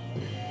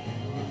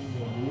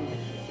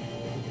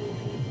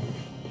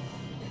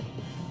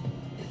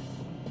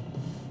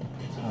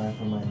 Time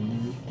for my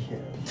new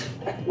character.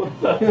 What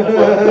the?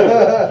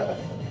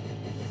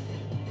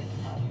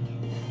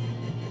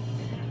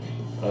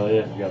 Oh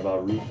yeah, I forgot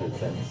about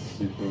Rufus and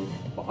Super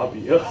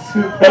Bobbio.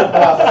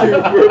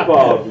 Super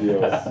Bobbio.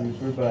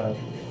 Super bad.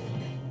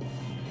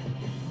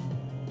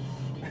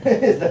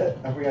 Is that?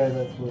 I forgot if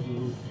that's supposed to be.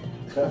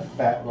 Is that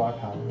Fat Rock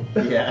Howard?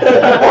 Yeah.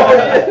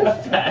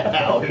 Fat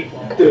Howie.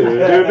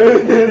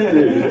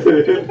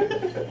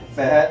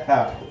 Fat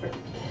Howard.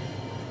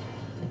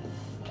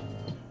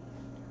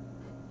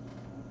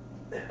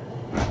 Get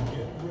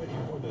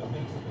ready for the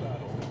next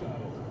battle.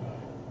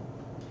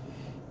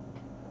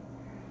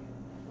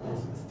 This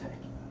is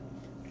Tekken.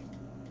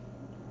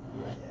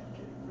 Yeah,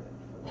 get ready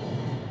for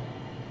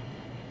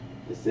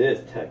This is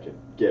Tekken.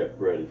 Get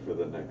ready for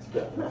the next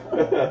step. That's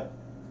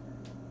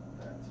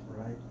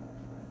right, my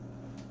friend.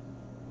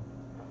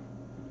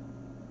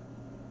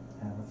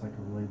 Yeah, that's like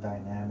a really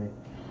dynamic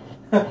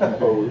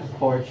Pose.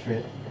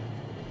 portrait.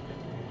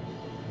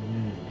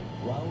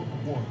 Round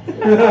 1.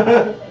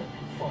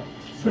 Fight.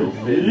 So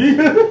fitting.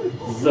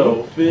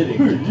 So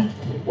fitting.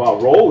 Wow,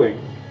 rolling.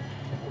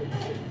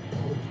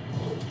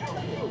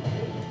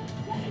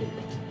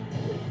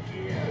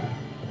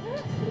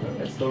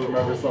 I still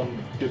remember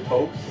some good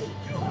pokes.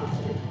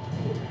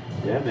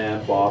 Yeah,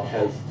 man. Bob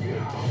has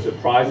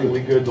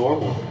surprisingly good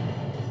normal.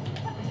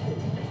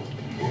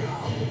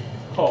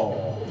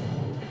 Oh.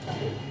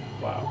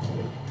 Wow.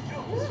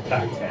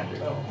 Backhander.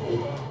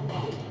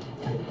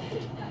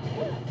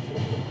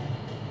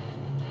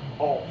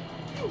 Oh.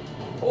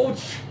 Oh,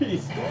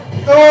 jeez.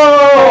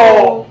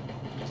 Oh!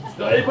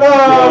 Snipe. Oh!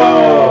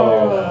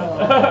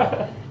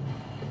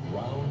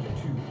 Round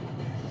 2.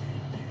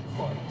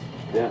 Fight.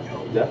 Yeah,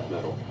 death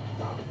metal.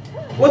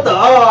 What the?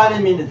 Oh, I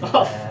didn't mean to.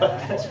 Oh,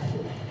 fuck.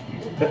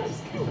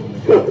 Just kicked him in the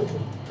gut.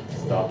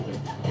 Stopped him.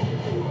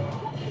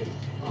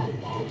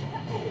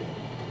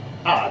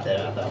 Ah,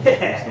 damn, I thought I was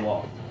against the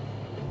wall.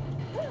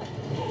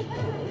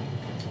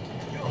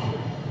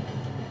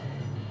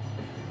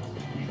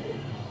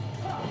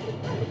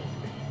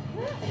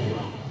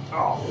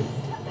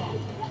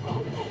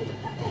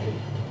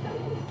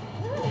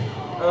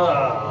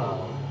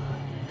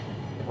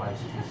 Why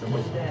should you do so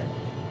much damage?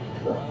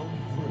 Round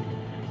 3.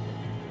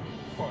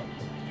 Fight.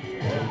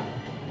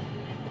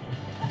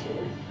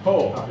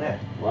 Oh, Oh, there.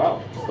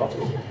 wow. Stop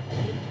it.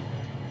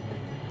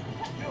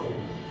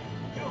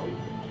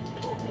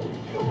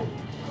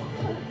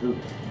 Ooh.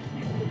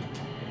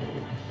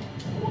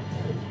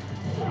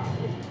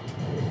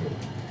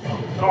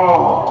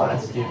 Oh,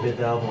 that stupid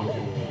elbow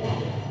kick.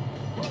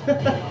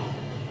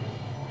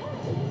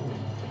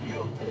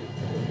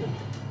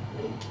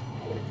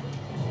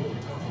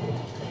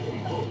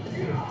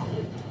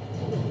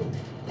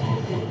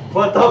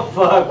 What the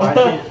fuck?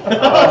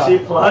 Why she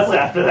plus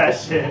after that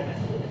shit?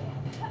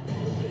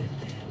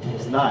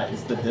 It's not,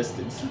 it's the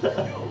distance.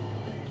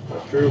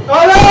 True.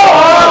 Oh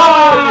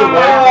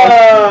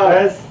no!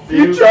 That's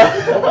You stupid.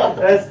 tried.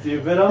 That's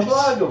stupid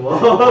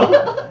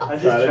unblockable. I'm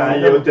just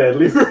trying Yo, to.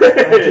 deadly I'm just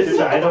range.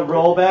 trying to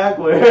roll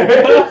backwards.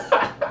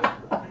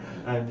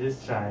 I'm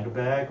just trying to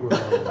back roll,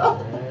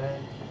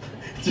 man.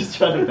 Just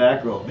trying to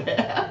back roll, man.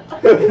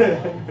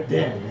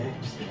 Damn, man.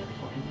 Just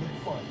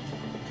Fight.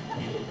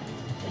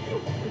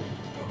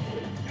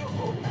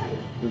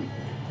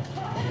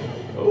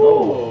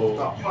 Oh.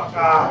 Oh fuck!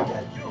 Ah, I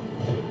got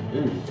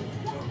Ooh.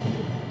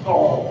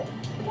 oh.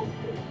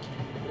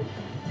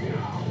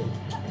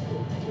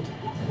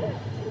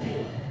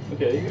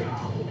 Okay.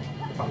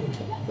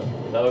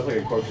 That looks like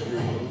a corkscrew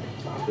move.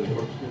 The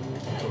corkscrew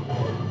move.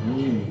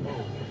 Mm.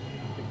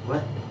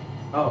 What?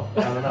 Oh, I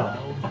don't know.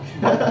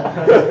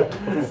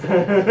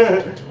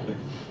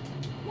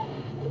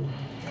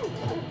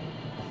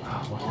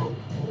 Ah, what?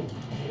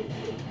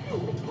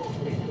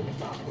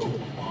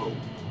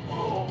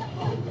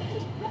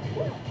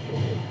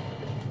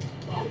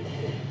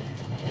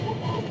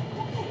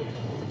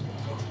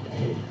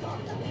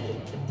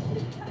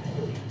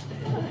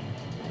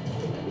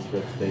 This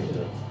red stage is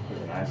an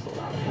eyesore.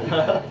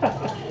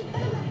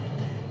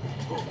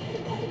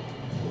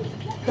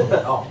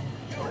 Oh.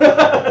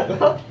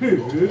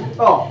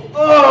 Oh. Oh.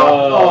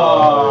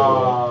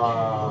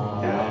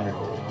 Down.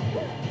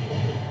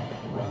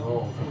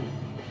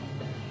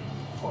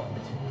 Oh.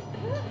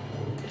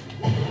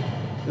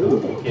 Ooh,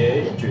 Okay.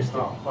 interesting.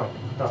 Oh, fuck.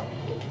 Oh.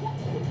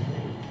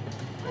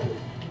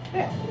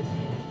 Yeah.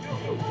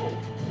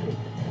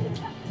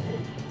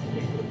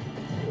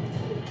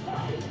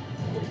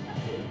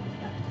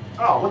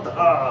 Oh, what the?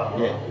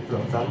 Yeah.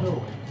 Throws out of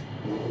nowhere.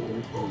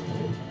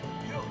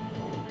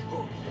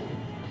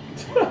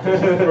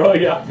 Bro,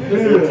 yeah.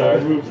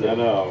 Retired moves. I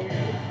know.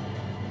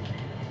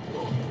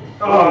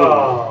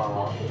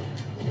 Oh.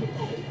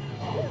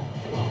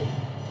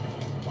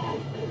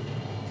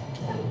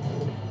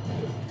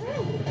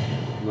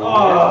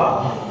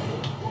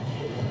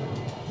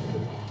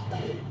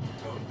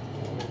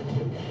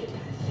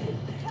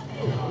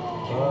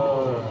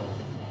 Oh.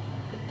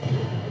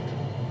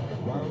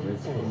 Round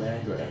It's 4.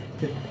 man grab.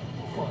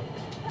 Fight.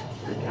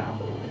 Good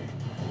combo.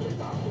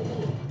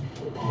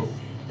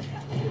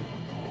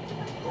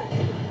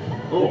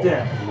 Oh,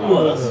 Damn.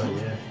 No,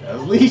 Yeah. that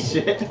was Lee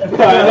shit. I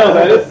know,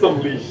 that is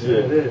some Lee Yeah, it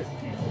shit. is.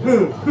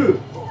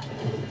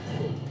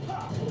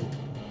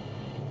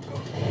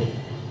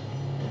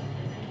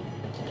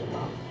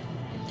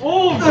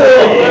 Oh,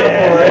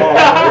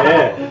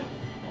 Yeah.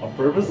 On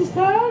purpose this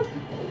time?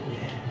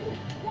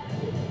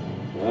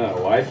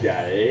 Oh, wise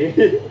guy, eh?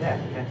 Yeah,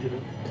 can't do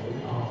that.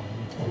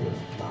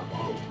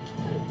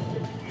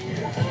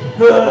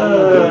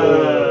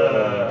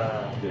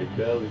 Big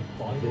belly.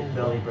 Big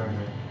belly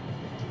burner.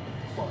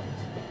 Fight.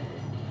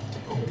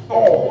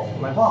 Oh,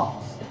 my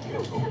balls.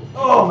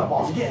 Oh, my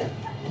balls again.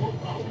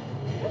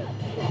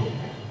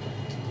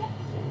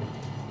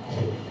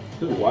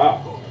 Ooh,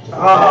 wow.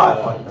 Ah, I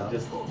fucked up.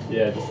 Just,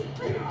 yeah, just.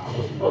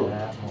 Oh,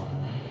 that one.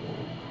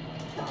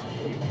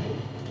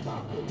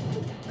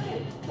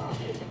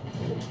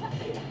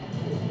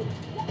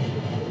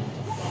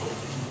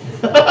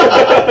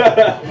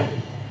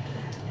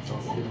 So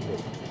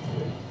stupid.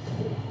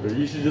 Or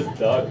you should just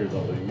duck or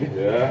something.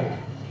 Yeah.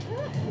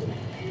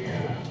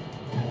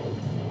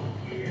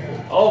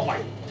 Oh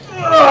my.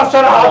 Oh,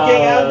 shut up,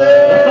 king out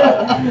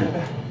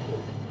there.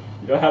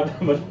 You don't have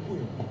that much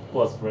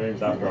plus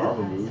frames after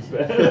armor moves,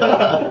 man. It's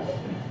because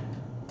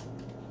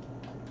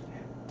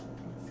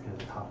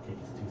the top kick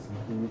is too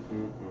smooth.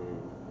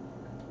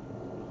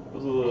 It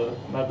was a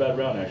not bad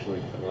round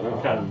actually. I know.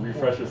 Kind of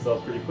refresh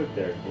yourself pretty quick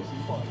there.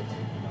 Fight.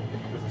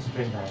 There's a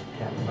string that I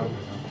can't remember now.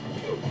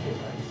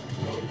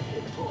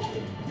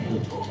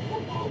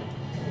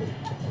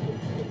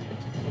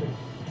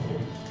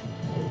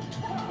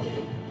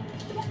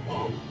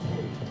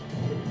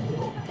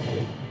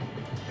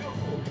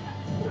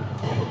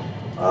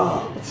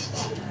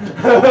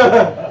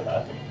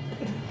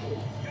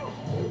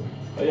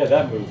 Oh yeah,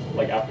 that move,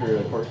 like after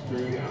a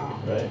corkscrew,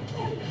 right?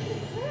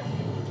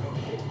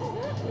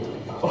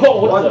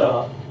 Oh, what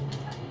the?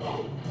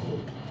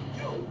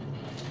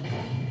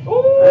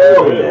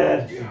 Oh,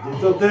 dead. She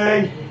did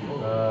something.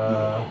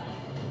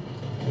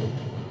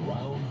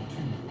 Round 2.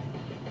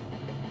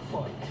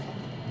 Fight.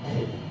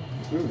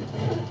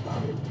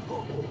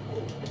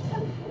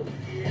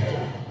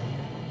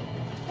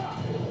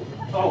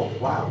 Oh,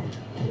 wow.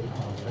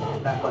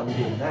 That button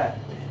doing that.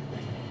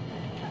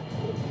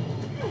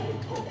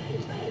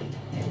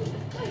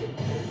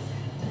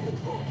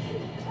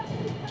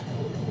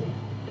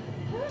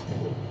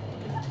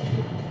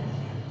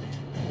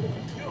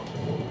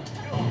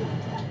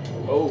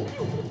 Oh.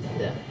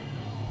 Yeah.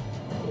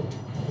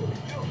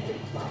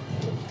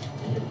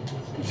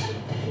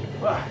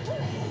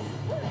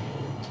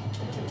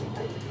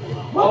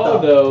 What Oh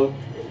the? no.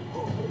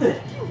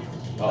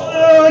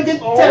 Oh, get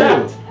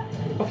tapped!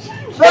 Oh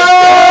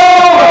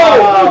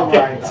Oh my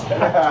god.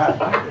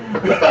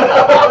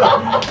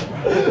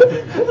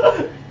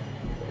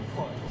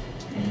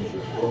 Use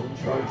your phone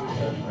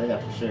charger. I got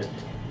for sure.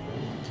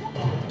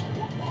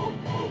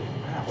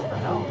 What the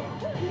hell?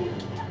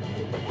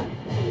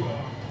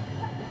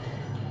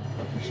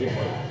 Shit.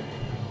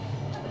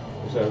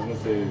 Which I was gonna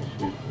say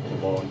shoot the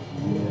ball and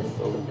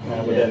so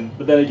but Yeah.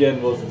 then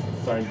again Wilson's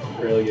starting to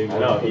really get I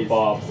know, with he's-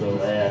 Bob, so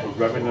Yeah. He's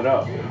revving it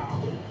up.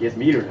 He has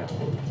meter now.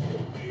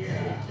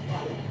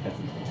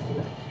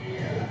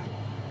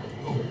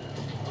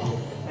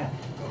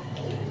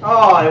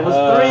 Oh, it was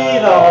 3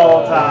 the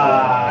whole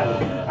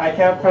time. I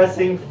kept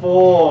pressing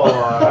 4 for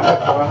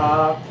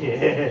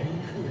hockey.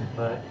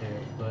 But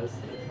it was.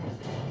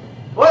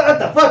 What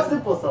the fuck?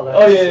 Simple select.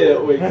 Oh yeah,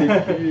 wait,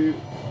 can you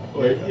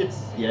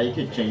Yeah, you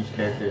could change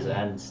characters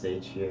and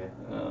stage here.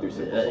 Do Yeah,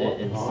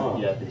 simple select?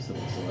 yeah, do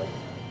simple select.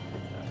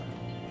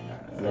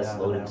 Less Yeah,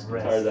 loading that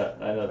screen. red- Tired that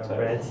I know the tired.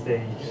 red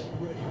stage. Get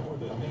ready for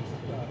the next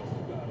battle.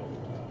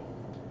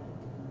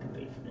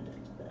 Wait for the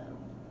next battle.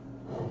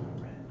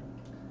 Red.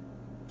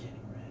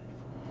 Getting ready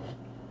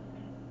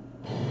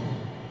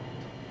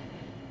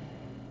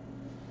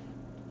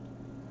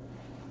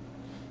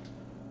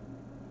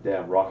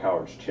Damn, Rock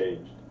Howard's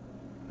changed.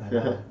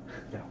 for.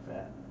 Got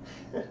fat.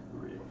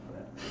 Real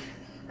fat.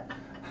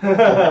 Look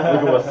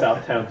at what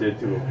Southtown did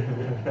to him.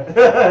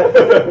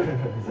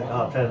 He's like,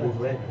 oh, I'm trying to lose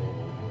weight.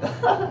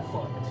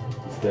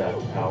 Still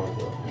have power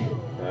though.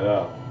 I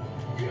know.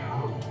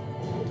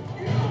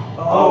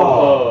 Oh!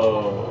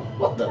 Oh.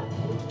 What the?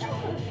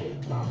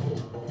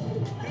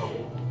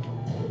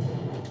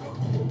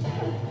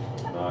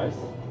 Nice.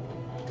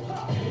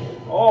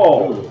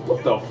 Oh,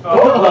 what the fuck?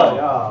 Oh,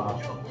 yeah.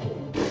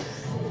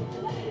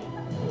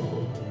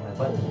 My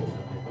button did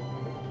something.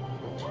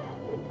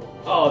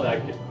 Oh, that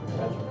kid.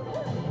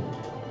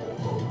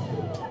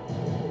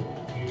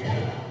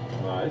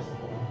 Nice.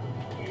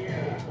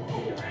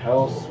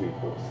 Hell, sweet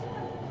boys.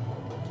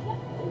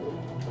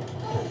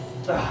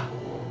 Ah.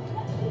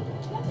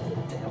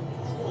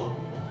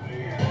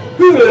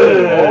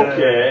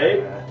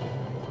 Okay.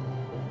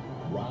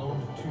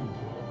 Round 2.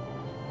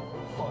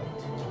 Fight.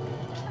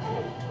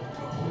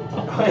 Oh,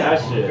 yeah, That I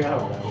shit. forgot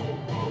about that one.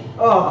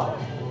 Oh!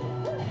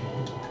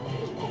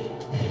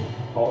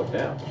 Oh,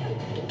 damn.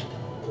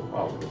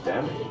 Wow, the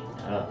damage.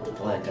 Oh,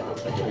 well, I got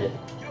the second hit.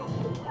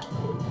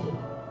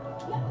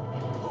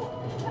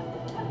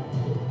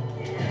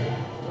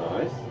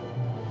 Nice.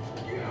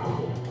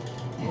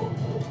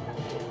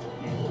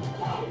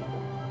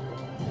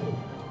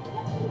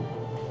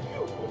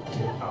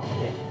 Oh,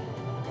 okay.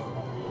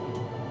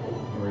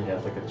 Where he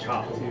has like a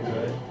chop too,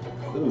 right?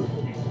 Ooh.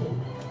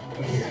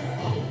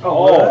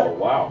 Oh,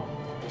 wow.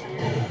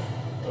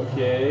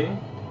 Okay.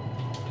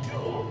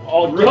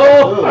 Oh Ooh.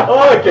 no!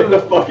 Oh, get the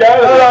fuck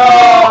out of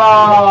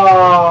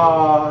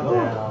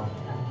Oh,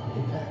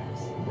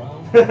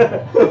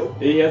 damn.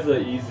 He has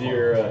an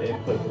easier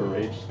input for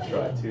rage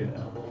drive too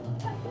now.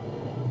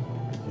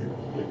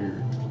 If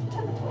you're-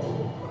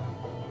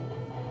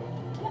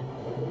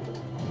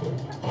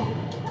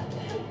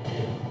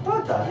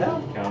 What the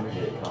hell? counter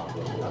hit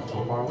combo. That's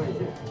so far away,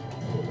 too.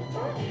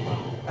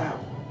 Ow.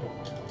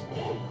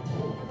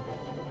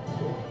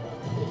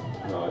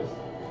 Nice.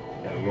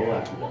 Gotta roll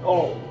after that.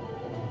 Oh.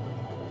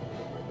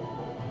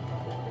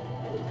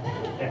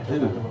 Yeah, that's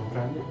not what I'm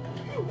trying to do.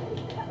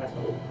 That's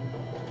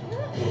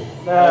what.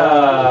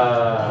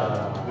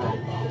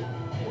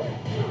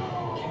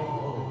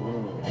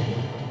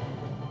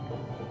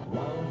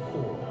 Round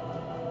 4.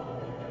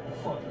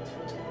 Fight.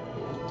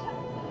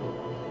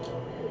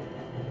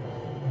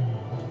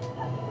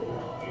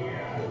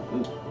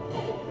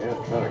 Yeah,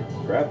 I'm trying to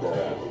grab that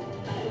ass.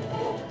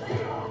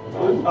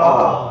 Nice.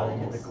 Oh, you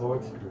get the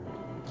corkscrew.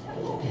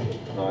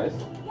 Nice.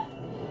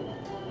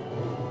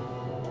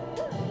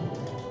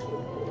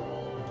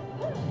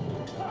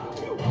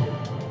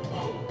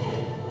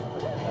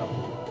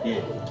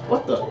 Yeah.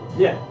 What the?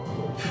 Yeah.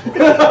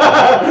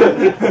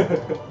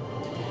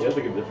 He has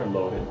like a different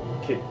low hit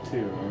kick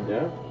too, remember?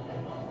 Yeah.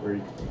 Where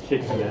he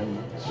kicks and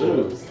then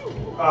shows.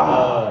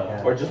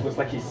 Ah, Or it just looks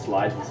like he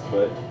slides his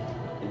foot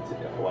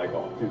into like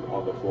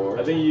on the floor.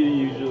 I think you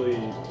usually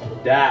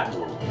that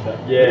move.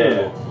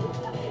 yeah.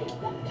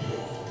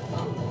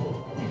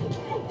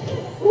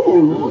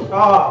 Oh,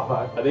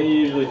 fuck. I think you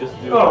usually just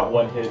do Oh. like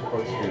one hit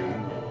corkscrew.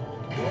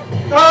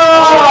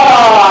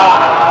 Ah!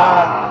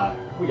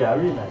 We got a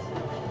rematch.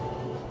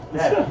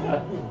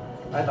 That-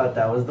 I thought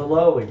that was the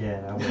low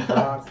again. I was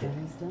rocking.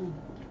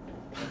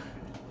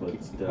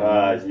 What's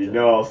done? You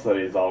know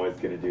Sonny's always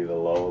gonna do the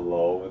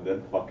low, and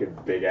then fucking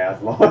big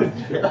ass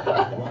launcher.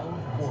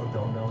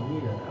 Don't know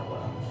Nina that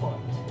well.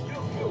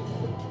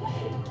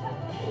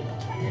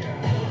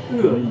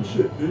 Ugh, you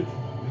shit, bitch.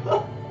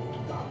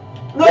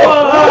 No!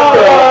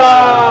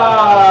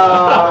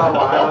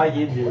 Why are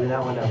you doing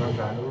that whenever I'm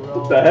trying to roll?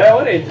 What the hell?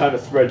 It ain't time to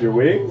spread your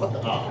wings. What the?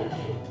 Oh.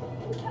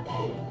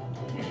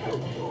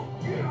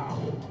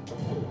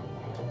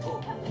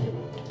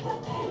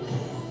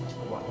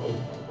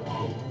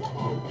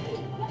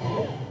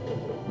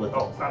 What?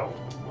 Oh, saddle.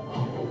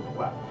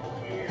 Wow.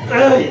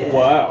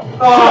 Wow.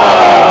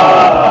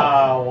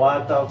 Oh,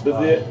 what the fuck?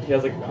 Does it? He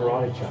has like a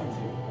karate chop too.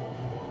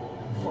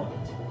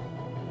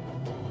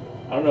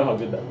 I don't know how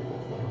good that is.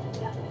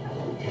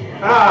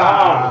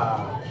 Ah!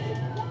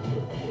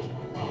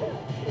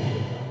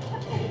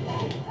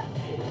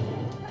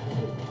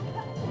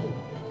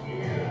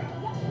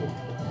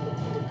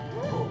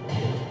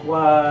 What?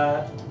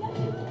 I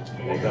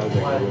think that was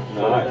What? like Should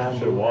no, I have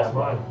should have lost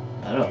mine.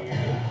 I know.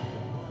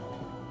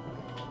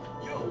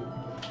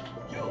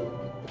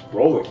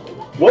 Rolling.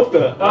 What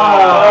the?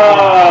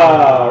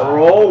 Ah,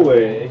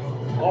 rolling.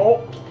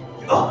 Oh.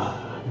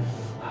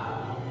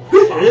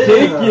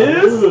 Kick,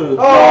 yes.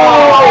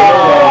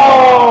 Oh!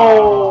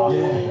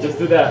 Just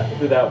do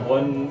that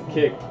one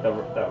kick, that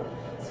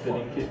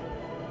spinning kick.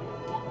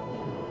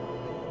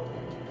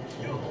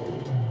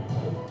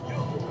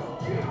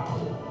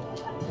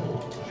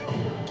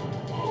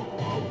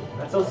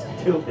 That's so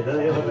stupid. It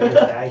doesn't even look like a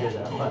dagger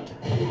that much.